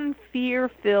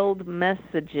non-fear-filled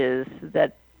messages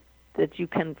that you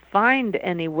can find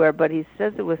anywhere, but he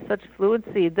says it with such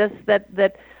fluency.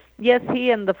 That yes,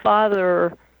 he and the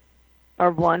Father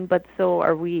are one, but so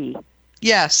are we.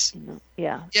 Yes.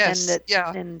 Yeah. Yes.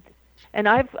 And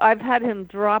I've had him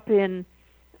drop in,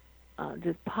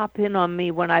 just pop in on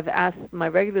me when I've asked my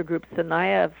regular group,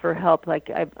 Sanaya, for help. Like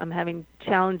I'm having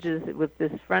challenges with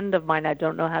this friend of mine. I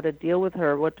don't know how to deal with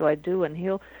her. What do I do? And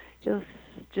he'll just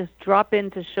drop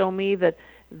in to show me that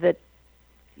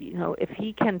if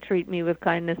he can treat me with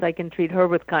kindness, I can treat her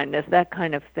with kindness, that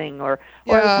kind of thing. Or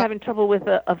I was having trouble with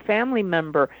a family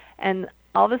member, and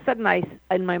all of a sudden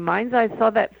in my mind's eye, saw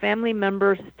that family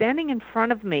member standing in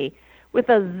front of me with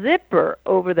a zipper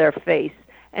over their face.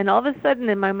 And all of a sudden,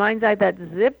 in my mind's eye, that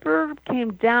zipper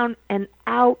came down and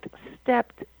out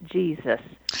stepped Jesus.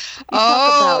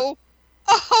 That's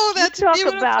talk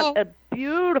beautiful. About a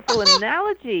beautiful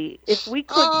analogy. If we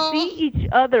could see each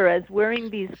other as wearing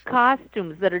these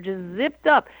costumes that are just zipped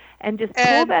up and just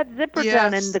pull that zipper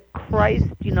down, and the Christ,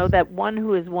 that one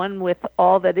who is one with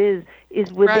all that is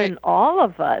within all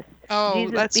of us.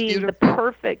 Jesus that's being beautiful. The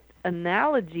perfect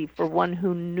analogy for one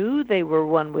who knew they were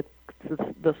one with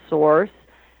the source.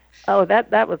 Oh,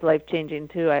 that was life-changing,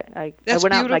 too. I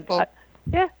went out beautiful.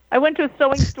 I went to a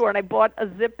sewing store and I bought a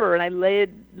zipper and I laid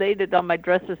it on my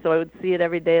dresser so I would see it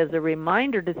every day as a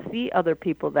reminder to see other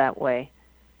people that way.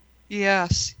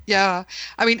 Yes, yeah.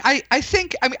 I mean, I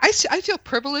feel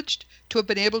privileged to have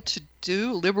been able to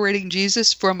do Liberating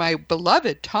Jesus for my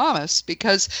beloved Thomas,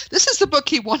 because this is the book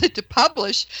he wanted to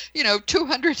publish,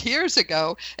 200 years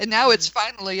ago, and now it's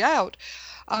finally out.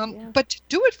 But to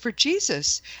do it for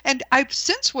Jesus. And I've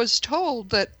since was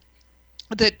told that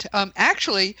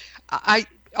actually,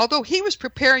 although he was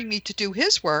preparing me to do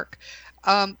his work,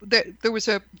 there was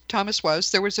a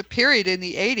period in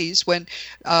the 80s when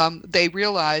they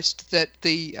realized that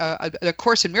the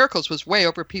Course in Miracles was way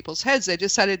over people's heads. They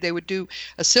decided they would do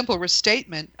a simple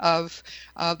restatement of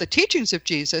the teachings of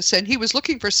Jesus, and he was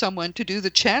looking for someone to do the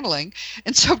channeling.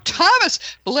 And so Thomas,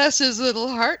 bless his little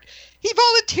heart, he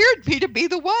volunteered me to be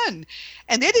the one.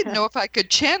 And they didn't know if I could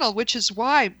channel, which is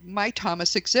why my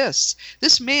Thomas exists.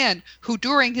 This man who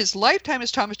during his lifetime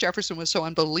as Thomas Jefferson was so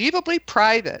unbelievably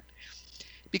private,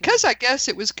 because I guess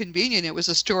it was convenient, it was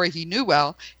a story he knew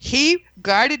well, he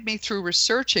guided me through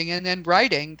researching and then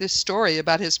writing this story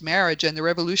about his marriage and the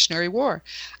Revolutionary War.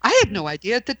 I had no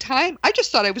idea at the time. I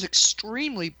just thought I was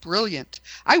extremely brilliant.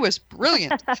 I was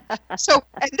brilliant.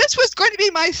 And this was going to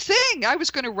be my thing. I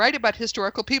was going to write about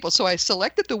historical people. So I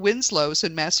selected the Winslows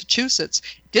in Massachusetts,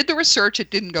 did the research. It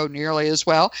didn't go nearly as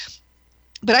well.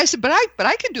 But I said, but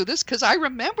I can do this, because I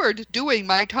remembered doing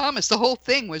my Thomas. The whole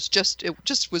thing was just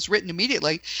was written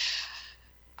immediately.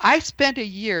 I spent a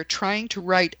year trying to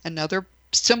write another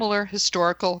similar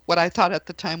historical, what I thought at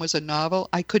the time was a novel.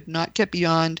 I could not get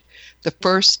beyond the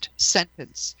first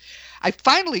sentence. I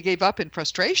finally gave up in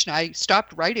frustration. I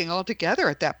stopped writing altogether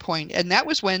at that point. And that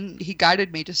was when he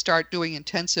guided me to start doing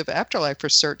intensive afterlife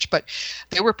research. But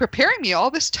they were preparing me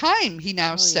all this time, he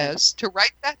now says, to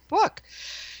write that book.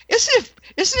 Isn't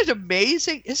it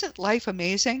amazing? Isn't life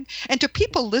amazing? And to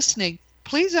people listening,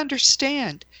 please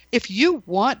understand, if you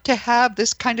want to have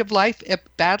this kind of life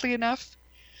badly enough,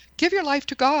 give your life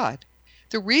to God.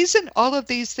 The reason all of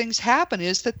these things happen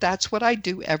is that that's what I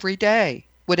do every day.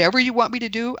 Whatever you want me to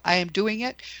do, I am doing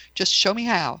it. Just show me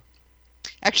how.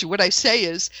 Actually, what I say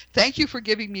is, thank you for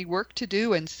giving me work to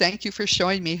do, and thank you for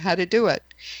showing me how to do it.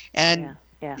 And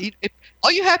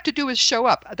all you have to do is show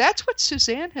up. That's what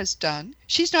Suzanne has done.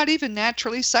 She's not even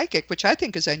naturally psychic, which I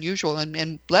think is unusual,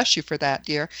 and bless you for that,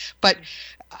 dear. But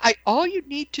all you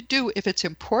need to do, if it's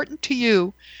important to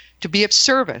you to be of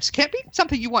service, can't be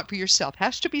something you want for yourself,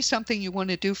 has to be something you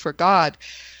want to do for God.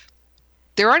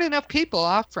 There aren't enough people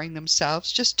offering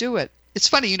themselves. Just do it. It's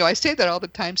funny, I say that all the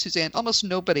time, Suzanne. Almost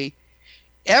nobody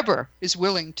ever is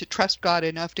willing to trust God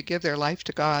enough to give their life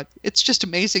to God. It's just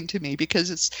amazing to me, because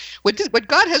it's what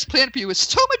God has planned for you is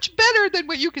so much better than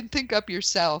what you can think up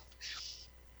yourself.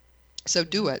 So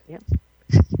do it. Yeah.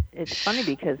 It's funny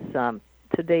because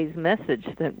today's message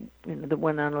that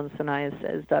went on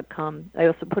SanayaSays.com, I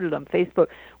also put it on Facebook,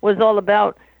 was all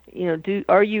about,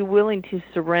 are you willing to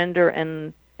surrender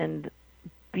and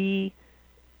be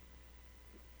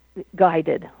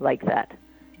guided like that?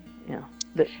 I'm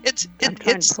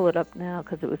trying to pull it up now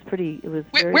because it was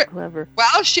very clever.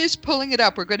 While she's pulling it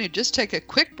up, we're going to just take a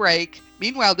quick break.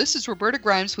 Meanwhile, this is Roberta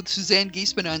Grimes with Suzanne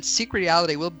Giesemann on Seek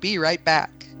Reality. We'll be right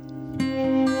back.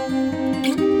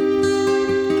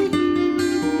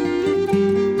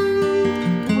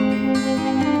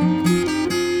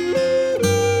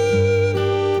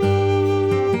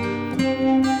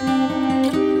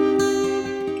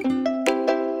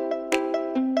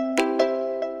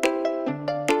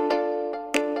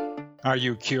 Are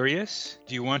you curious?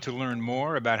 Do you want to learn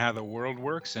more about how the world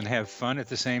works and have fun at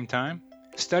the same time?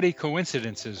 Study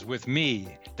coincidences with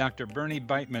me, Dr. Bernie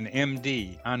Beitman,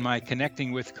 MD, on my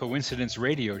Connecting with Coincidence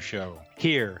radio show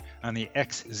here on the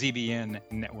XZBN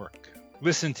network.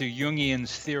 Listen to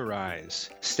Jungians theorize,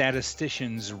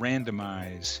 statisticians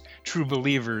randomize, true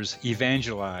believers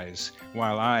evangelize,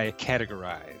 while I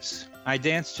categorize. I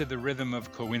dance to the rhythm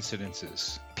of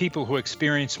coincidences. People who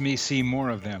experience me see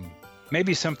more of them.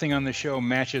 Maybe something on the show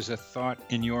matches a thought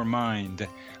in your mind.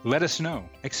 Let us know.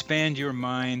 Expand your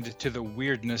mind to the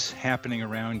weirdness happening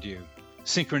around you.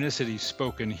 Synchronicity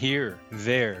spoken here,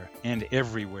 there, and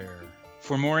everywhere.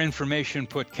 For more information,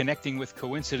 put Connecting with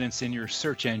Coincidence in your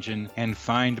search engine and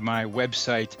find my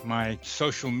website, my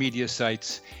social media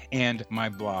sites, and my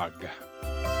blog.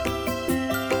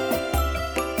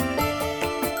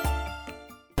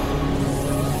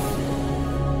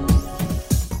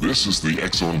 This is the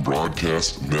X-Zone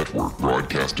Broadcast Network,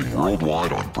 broadcasting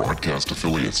worldwide on broadcast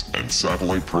affiliates and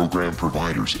satellite program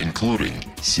providers, including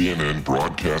CNN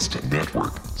Broadcast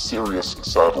Network, Sirius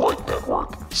Satellite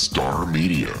Network, Star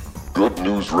Media, Good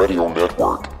News Radio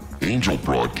Network, Angel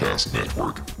Broadcast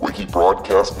Network, Wiki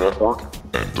Broadcast Network,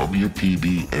 and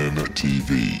WPBN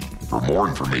TV. For more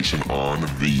information on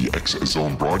the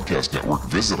X-Zone Broadcast Network,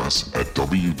 visit us at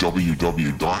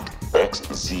www.xzbn.net.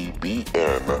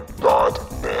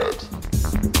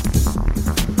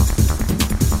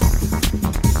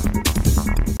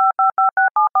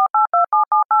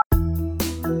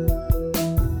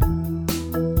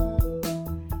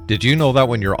 Did you know that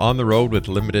when you're on the road with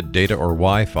limited data or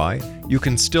Wi-Fi, you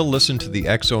can still listen to the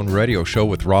X-Zone Radio Show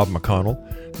with Rob McConnell,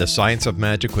 The Science of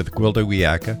Magic with Gwilda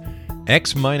Wiyaka,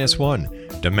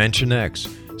 X-1, Dimension X,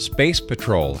 Space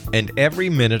Patrol, and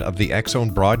every minute of the X-Zone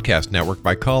Broadcast Network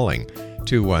by calling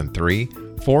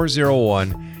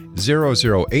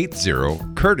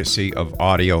 213-401-0080, courtesy of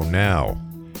Audio Now.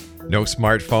 No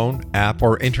smartphone, app,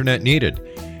 or internet needed.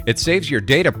 It saves your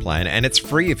data plan and it's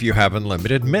free if you have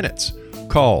unlimited minutes.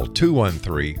 Call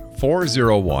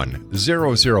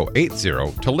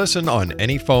 213-401-0080 to listen on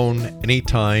any phone,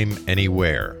 anytime,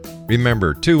 anywhere.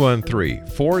 Remember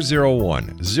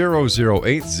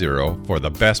 213-401-0080 for the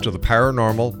best of the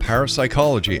paranormal,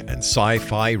 parapsychology, and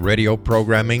sci-fi radio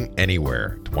programming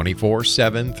anywhere,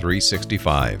 24/7,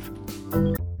 365.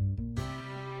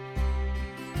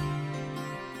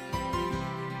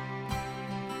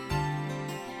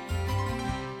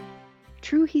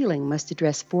 True healing must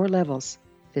address 4 levels: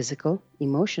 physical,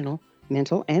 emotional,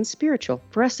 mental, and spiritual,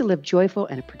 for us to live joyful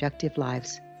and productive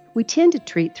lives. We tend to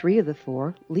treat 3 of the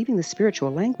 4, leaving the spiritual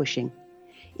languishing.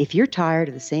 If you're tired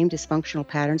of the same dysfunctional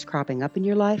patterns cropping up in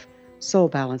your life, Soul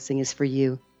Balancing is for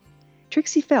you.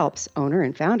 Trixie Phelps, owner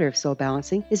and founder of Soul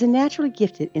Balancing, is a naturally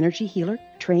gifted energy healer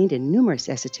trained in numerous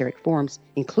esoteric forms,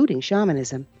 including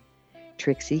shamanism.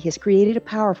 Trixie has created a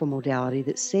powerful modality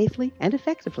that safely and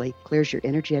effectively clears your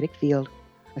energetic field.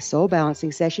 A Soul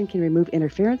Balancing session can remove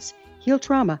interference, heal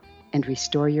trauma, and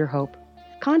restore your hope.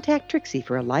 Contact Trixie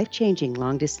for a life-changing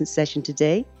long-distance session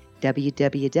today,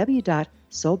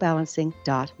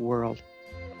 www.soulbalancing.world.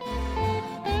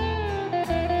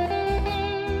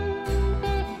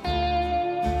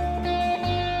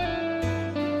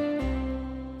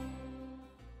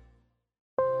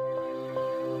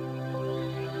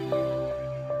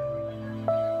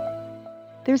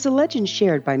 There's a legend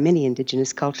shared by many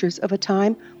indigenous cultures of a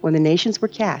time when the nations were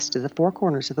cast to the 4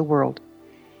 corners of the world.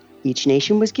 Each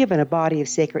nation was given a body of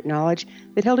sacred knowledge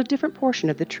that held a different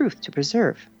portion of the truth to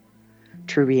preserve.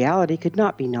 True reality could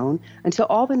not be known until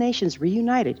all the nations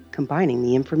reunited, combining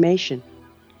the information.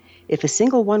 If a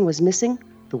single one was missing,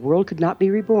 the world could not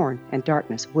be reborn and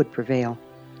darkness would prevail.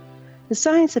 The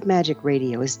Science of Magic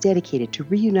Radio is dedicated to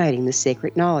reuniting the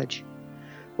sacred knowledge.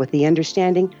 With the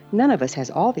understanding, none of us has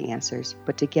all the answers,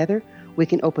 but together we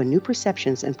can open new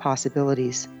perceptions and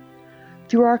possibilities.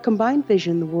 Through our combined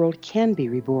vision, the world can be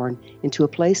reborn into a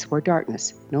place where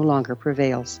darkness no longer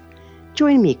prevails.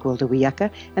 Join me, Gwilda Wiyaka,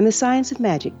 and the Science of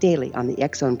Magic daily on the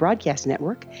X-Zone Broadcast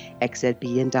Network,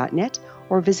 xzbn.net,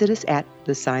 or visit us at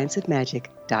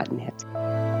thescienceofmagic.net.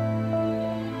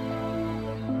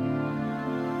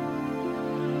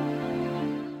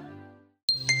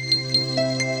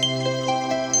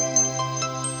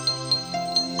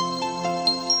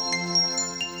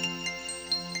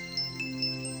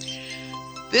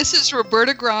 This is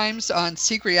Roberta Grimes on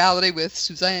Seek Reality with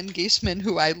Suzanne Giesemann,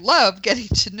 who I love getting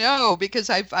to know because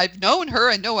I've known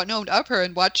her and known of her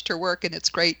and watched her work, and it's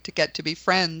great to get to be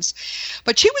friends.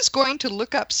 But she was going to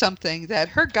look up something that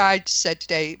her guide said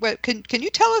today. Can you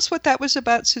tell us what that was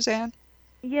about, Suzanne?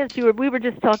 Yes, we were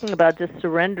just talking about just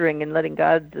surrendering and letting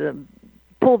God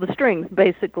pull the strings,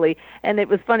 basically. And it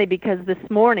was funny because this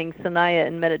morning, Sanaya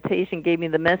in meditation gave me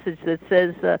the message that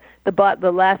says,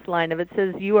 the last line of it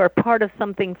says, you are part of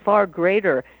something far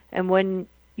greater. And when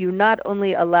you not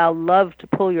only allow love to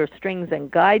pull your strings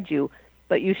and guide you,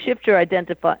 but you shift your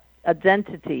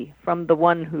identity from the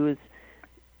one who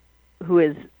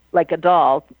is like a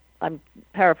doll, I'm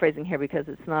paraphrasing here because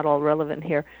it's not all relevant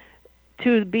here,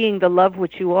 to being the love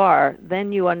which you are,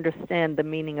 then you understand the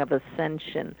meaning of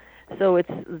ascension. So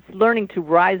it's learning to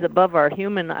rise above our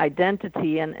human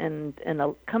identity and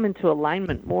come into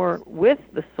alignment more with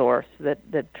the source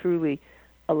that truly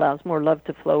allows more love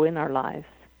to flow in our lives.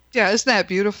 Yeah, isn't that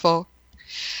beautiful?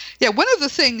 Yeah, one of the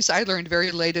things I learned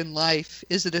very late in life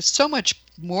is that it's so much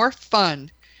more fun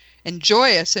and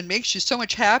joyous and makes you so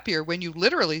much happier when you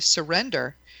literally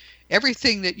surrender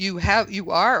everything that you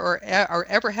are or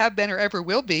ever have been or ever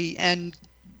will be, and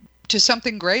to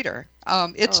something greater.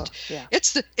 It's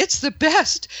the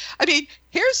best. I mean,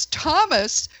 here's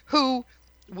Thomas, who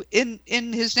in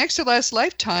his next to last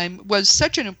lifetime was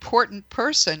such an important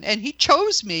person, and he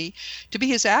chose me to be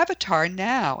his avatar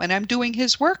now, and I'm doing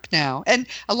his work now. And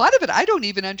a lot of it I don't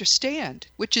even understand,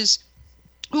 which is,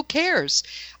 who cares?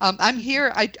 I'm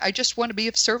here. I just want to be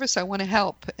of service. I want to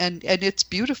help. And it's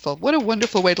beautiful. What a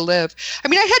wonderful way to live. I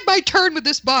mean, I had my turn with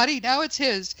this body. Now it's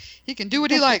his. He can do what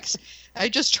he likes. I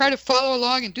just try to follow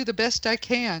along and do the best I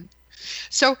can.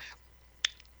 So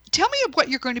tell me what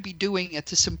you're going to be doing at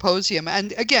the symposium.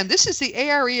 And again, this is the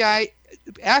AREI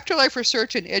Afterlife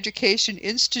Research and Education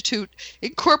Institute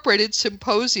Incorporated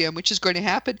Symposium, which is going to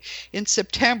happen in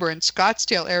September in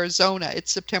Scottsdale, Arizona.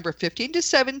 It's September 15 to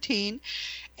 17.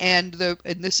 And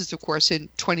this is, of course, in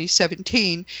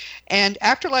 2017. And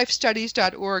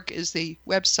afterlifestudies.org is the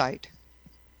website.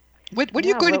 What are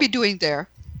you going to be doing there?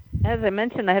 As I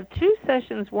mentioned, I have two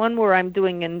sessions, one where I'm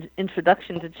doing an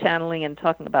introduction to channeling and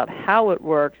talking about how it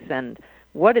works and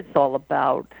what it's all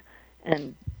about,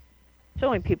 and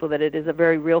showing people that it is a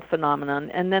very real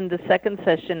phenomenon. And then the second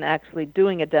session actually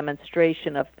doing a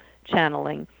demonstration of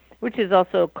channeling, which is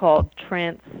also called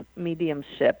trance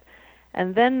mediumship.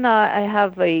 And then I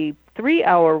have a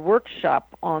 3-hour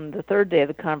workshop on the third day of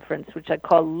the conference, which I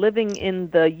call Living in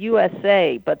the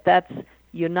USA, but that's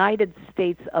United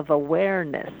States of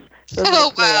Awareness. Those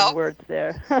are play on words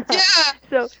there.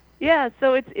 Yeah.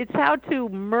 So it's how to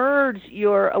merge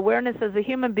your awareness as a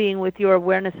human being with your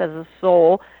awareness as a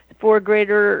soul for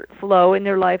greater flow in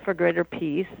your life, for greater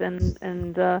peace,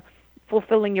 and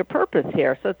fulfilling your purpose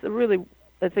here. So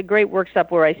it's a great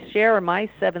workshop where I share my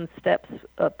 7 steps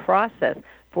process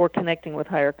for connecting with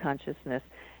higher consciousness.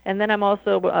 And then I'm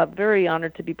also very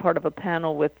honored to be part of a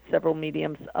panel with several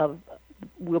mediums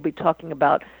we'll be talking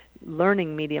about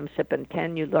learning mediumship and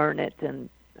can you learn it, and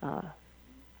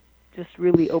just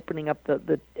really opening up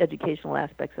the educational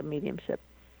aspects of mediumship.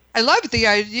 I love the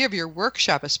idea of your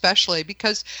workshop, especially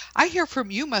because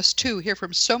you must too, hear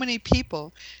from so many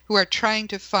people who are trying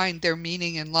to find their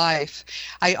meaning in life.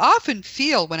 I often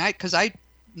feel because I'm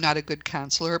not a good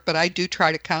counselor, but I do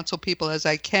try to counsel people as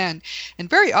I can. And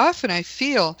very often I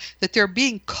feel that they're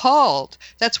being called.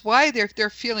 That's why they're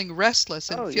feeling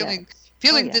restless and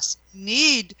feeling this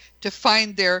need to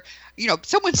find their,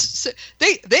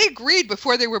 they agreed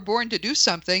before they were born to do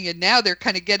something, and now they're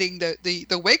kind of getting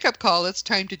the wake-up call, it's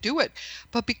time to do it.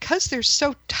 But because they're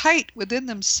so tight within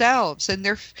themselves and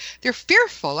they're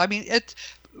fearful, I mean,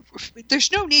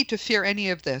 there's no need to fear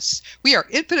any of this. We are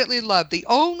infinitely loved. The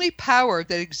only power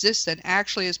that exists and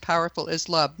actually is powerful is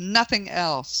love, nothing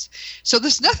else. So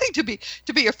there's nothing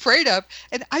to be afraid of.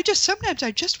 And sometimes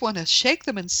I just want to shake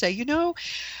them and say,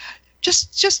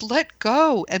 just let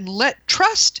go and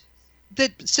trust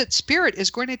that spirit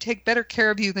is going to take better care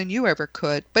of you than you ever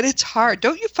could. But it's hard.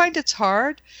 Don't you find it's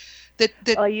hard? That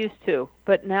I used to,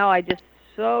 but now I just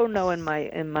so know in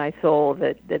my soul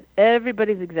that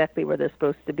everybody's exactly where they're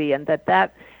supposed to be, and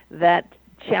that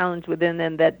challenge within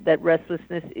them, that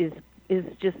restlessness is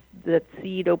just that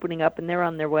seed opening up, and they're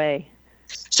on their way.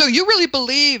 So you really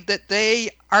believe that they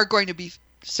are going to be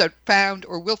found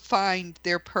or will find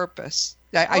their purpose?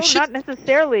 Not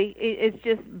necessarily. It's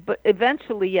just, but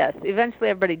eventually, yes. Eventually,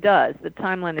 everybody does. The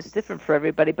timeline is different for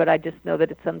everybody, but I just know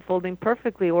that it's unfolding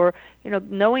perfectly. Or,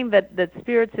 knowing that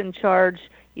Spirit's in charge,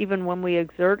 even when we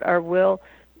exert our will,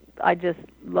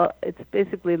 it's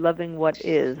basically loving what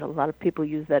is. A lot of people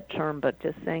use that term, but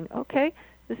just saying, okay,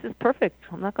 this is perfect.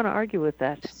 I'm not going to argue with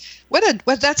that. Well,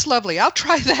 that's lovely. I'll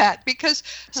try that, because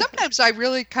sometimes I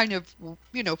really kind of,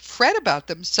 fret about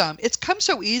them some. It's come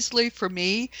so easily for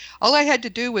me. All I had to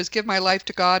do was give my life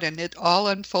to God, and it all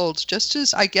unfolds just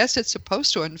as I guess it's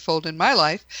supposed to unfold in my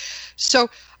life. So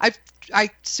I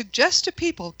suggest to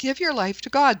people, give your life to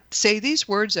God. Say these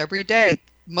words every day.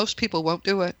 Most people won't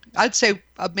do it. I'd say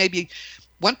maybe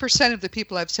 1% of the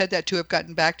people I've said that to have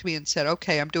gotten back to me and said,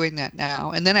 okay, I'm doing that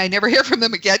now. And then I never hear from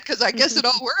them again, because I guess it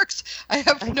all works. I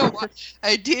have no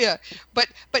idea. But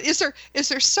is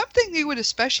there something you would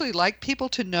especially like people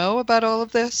to know about all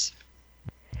of this?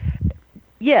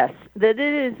 Yes, that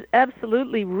it is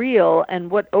absolutely real,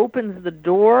 and what opens the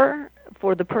door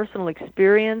for the personal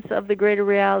experience of the greater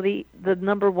reality, the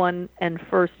number one and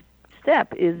first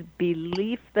step is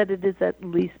belief that it is at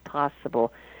least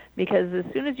possible. Because as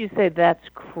soon as you say that's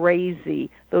crazy,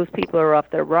 those people are off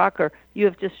their rocker, you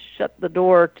have just shut the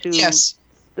door to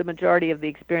the majority of the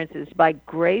experiences. By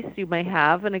grace, you may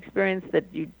have an experience that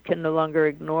you can no longer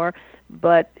ignore,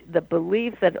 but the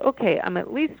belief that, okay, I'm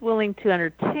at least willing to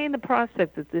entertain the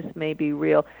prospect that this may be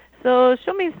real. So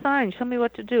show me a sign. Show me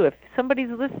what to do. If somebody's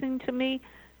listening to me,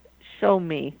 show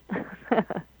me.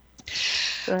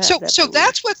 So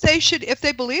that's what they should, if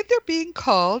they believe they're being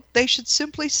called, they should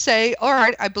simply say, all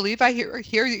right, I believe I hear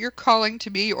that you're calling to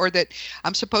me, or that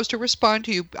I'm supposed to respond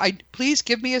to you. Please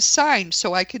give me a sign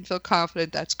so I can feel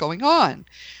confident that's going on,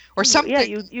 or something. Yeah,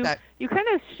 you kind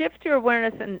of shift your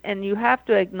awareness, and you have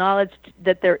to acknowledge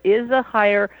that there is a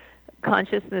higher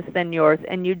consciousness than yours,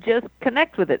 and you just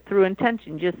connect with it through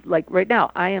intention. Just like right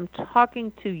now, I am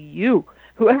talking to you.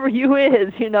 Whoever you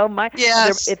is,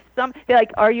 if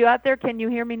like, are you out there? Can you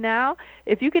hear me now?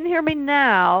 If you can hear me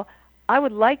now, I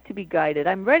would like to be guided.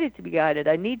 I'm ready to be guided.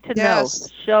 I need to know.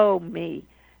 Show me.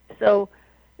 So,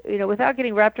 without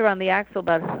getting wrapped around the axle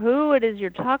about who it is you're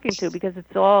talking to, because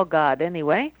it's all God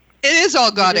anyway. It is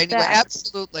all God anyway. Ask.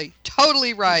 Absolutely.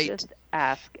 Totally right. You just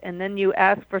ask. And then you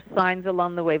ask for signs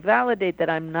along the way. Validate that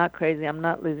I'm not crazy. I'm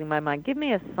not losing my mind. Give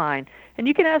me a sign. And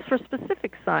you can ask for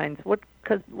specific signs.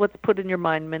 Because what's put in your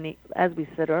mind, as we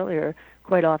said earlier,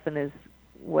 quite often is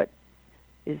what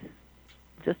is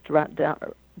just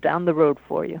down the road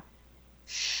for you.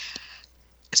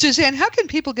 Suzanne, how can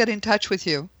people get in touch with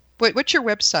you? What's your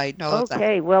website and all of that?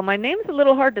 Okay, well, my name's a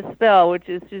little hard to spell, which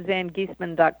is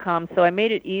SuzanneGiesemann.com, so I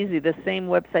made it easy. The same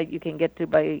website you can get to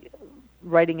by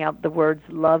writing out the words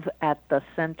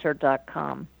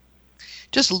loveatthecenter.com.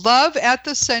 Just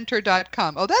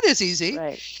loveatthecenter.com. Oh, that is easy.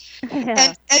 Right.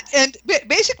 Yeah. And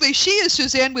basically, she is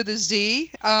Suzanne with a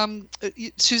Z.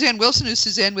 Suzanne Wilson is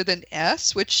Suzanne with an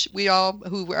S, which we all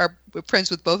who are friends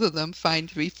with both of them find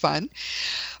to be fun.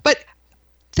 But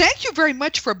thank you very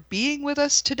much for being with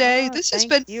us today. This has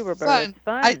been fun.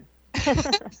 Fun.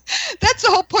 That's the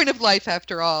whole point of life,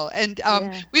 after all. And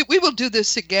we will do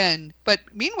this again. But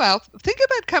meanwhile, think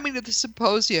about coming to the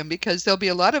symposium, because there'll be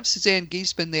a lot of Suzanne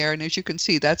Giesemann there. And as you can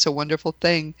see, that's a wonderful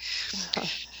thing.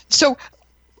 So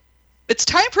it's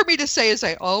time for me to say, as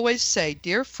I always say,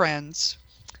 dear friends,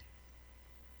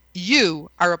 you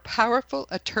are a powerful,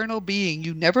 eternal being.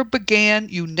 You never began.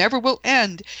 You never will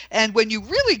end. And when you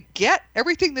really get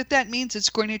everything that means, it's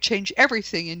going to change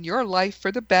everything in your life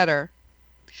for the better.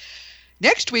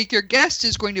 Next week, your guest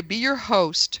is going to be your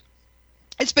host.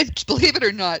 It's been, believe it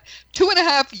or not,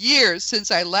 2.5 years since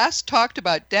I last talked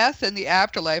about death and the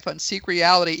afterlife on Seek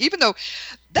Reality, even though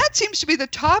that seems to be the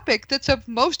topic that's of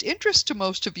most interest to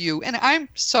most of you. And I'm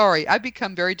sorry, I've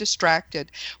become very distracted.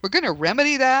 We're going to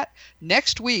remedy that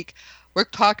next week. We'll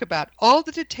talk about all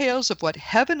the details of what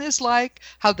heaven is like,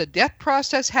 how the death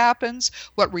process happens,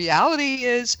 what reality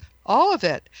is, all of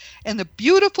it, and the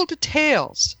beautiful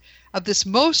details of this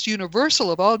most universal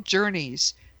of all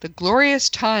journeys, the glorious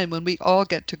time when we all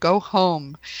get to go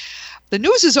home. The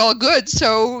news is all good,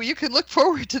 so you can look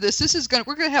forward to this.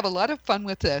 We're going to have a lot of fun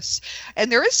with this. And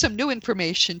there is some new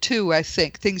information too, I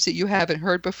think, things that you haven't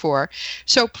heard before.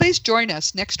 So please join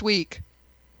us next week.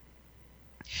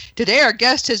 Today, our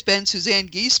guest has been Suzanne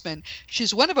Giesemann.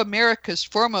 She's one of America's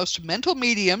foremost mental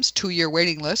mediums, 2-year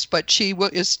waiting list, but she's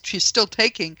still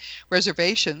taking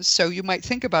reservations, so you might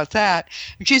think about that.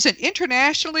 She's an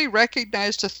internationally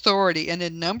recognized authority in a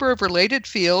number of related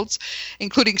fields,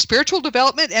 including spiritual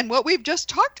development and what we've just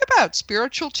talked about,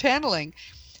 spiritual channeling.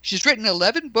 She's written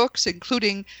 11 books,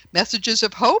 including Messages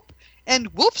of Hope and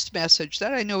Wolf's Message.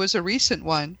 That I know is a recent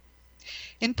one.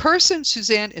 In person,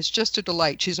 Suzanne is just a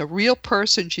delight. She's a real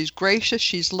person. She's gracious.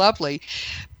 She's lovely.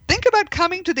 Think about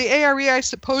coming to the AREI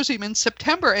Symposium in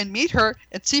September and meet her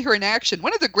and see her in action.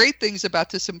 One of the great things about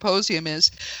the symposium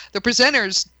is the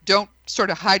presenters don't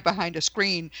sort of hide behind a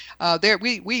screen.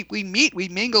 We meet, we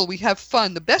mingle, we have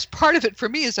fun. The best part of it for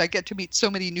me is I get to meet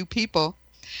so many new people.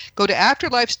 Go to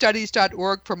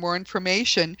afterlifestudies.org for more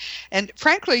information. And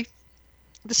frankly,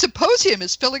 the symposium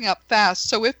is filling up fast,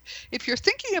 so if you're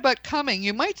thinking about coming,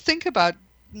 you might think about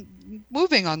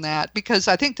moving on that, because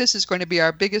I think this is going to be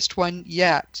our biggest one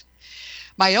yet.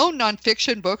 My own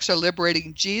nonfiction books are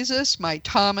Liberating Jesus, My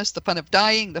Thomas, The Fun of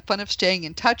Dying, The Fun of Staying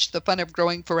in Touch, The Fun of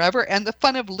Growing Forever, and The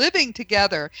Fun of Living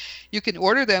Together. You can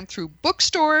order them through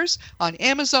bookstores, on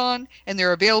Amazon, and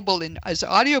they're available as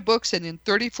audiobooks and in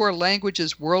 34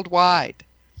 languages worldwide.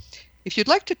 If you'd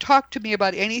like to talk to me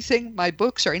about anything, my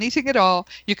books, or anything at all,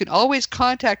 you can always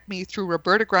contact me through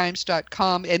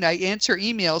robertagrimes.com, and I answer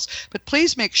emails. But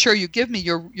please make sure you give me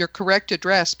your correct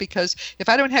address, because if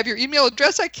I don't have your email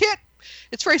address, I can't.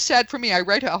 It's very sad for me. I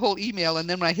write a whole email, and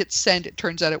then when I hit send, it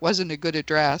turns out it wasn't a good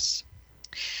address.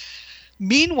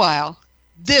 Meanwhile,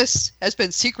 this has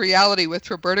been Seek Reality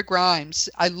with Roberta Grimes.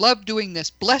 I love doing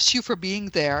this. Bless you for being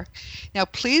there. Now,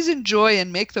 please enjoy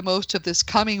and make the most of this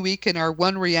coming week in our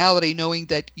one reality, knowing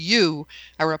that you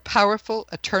are a powerful,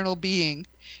 eternal being.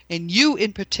 And you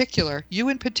in particular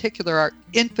are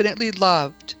infinitely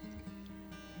loved.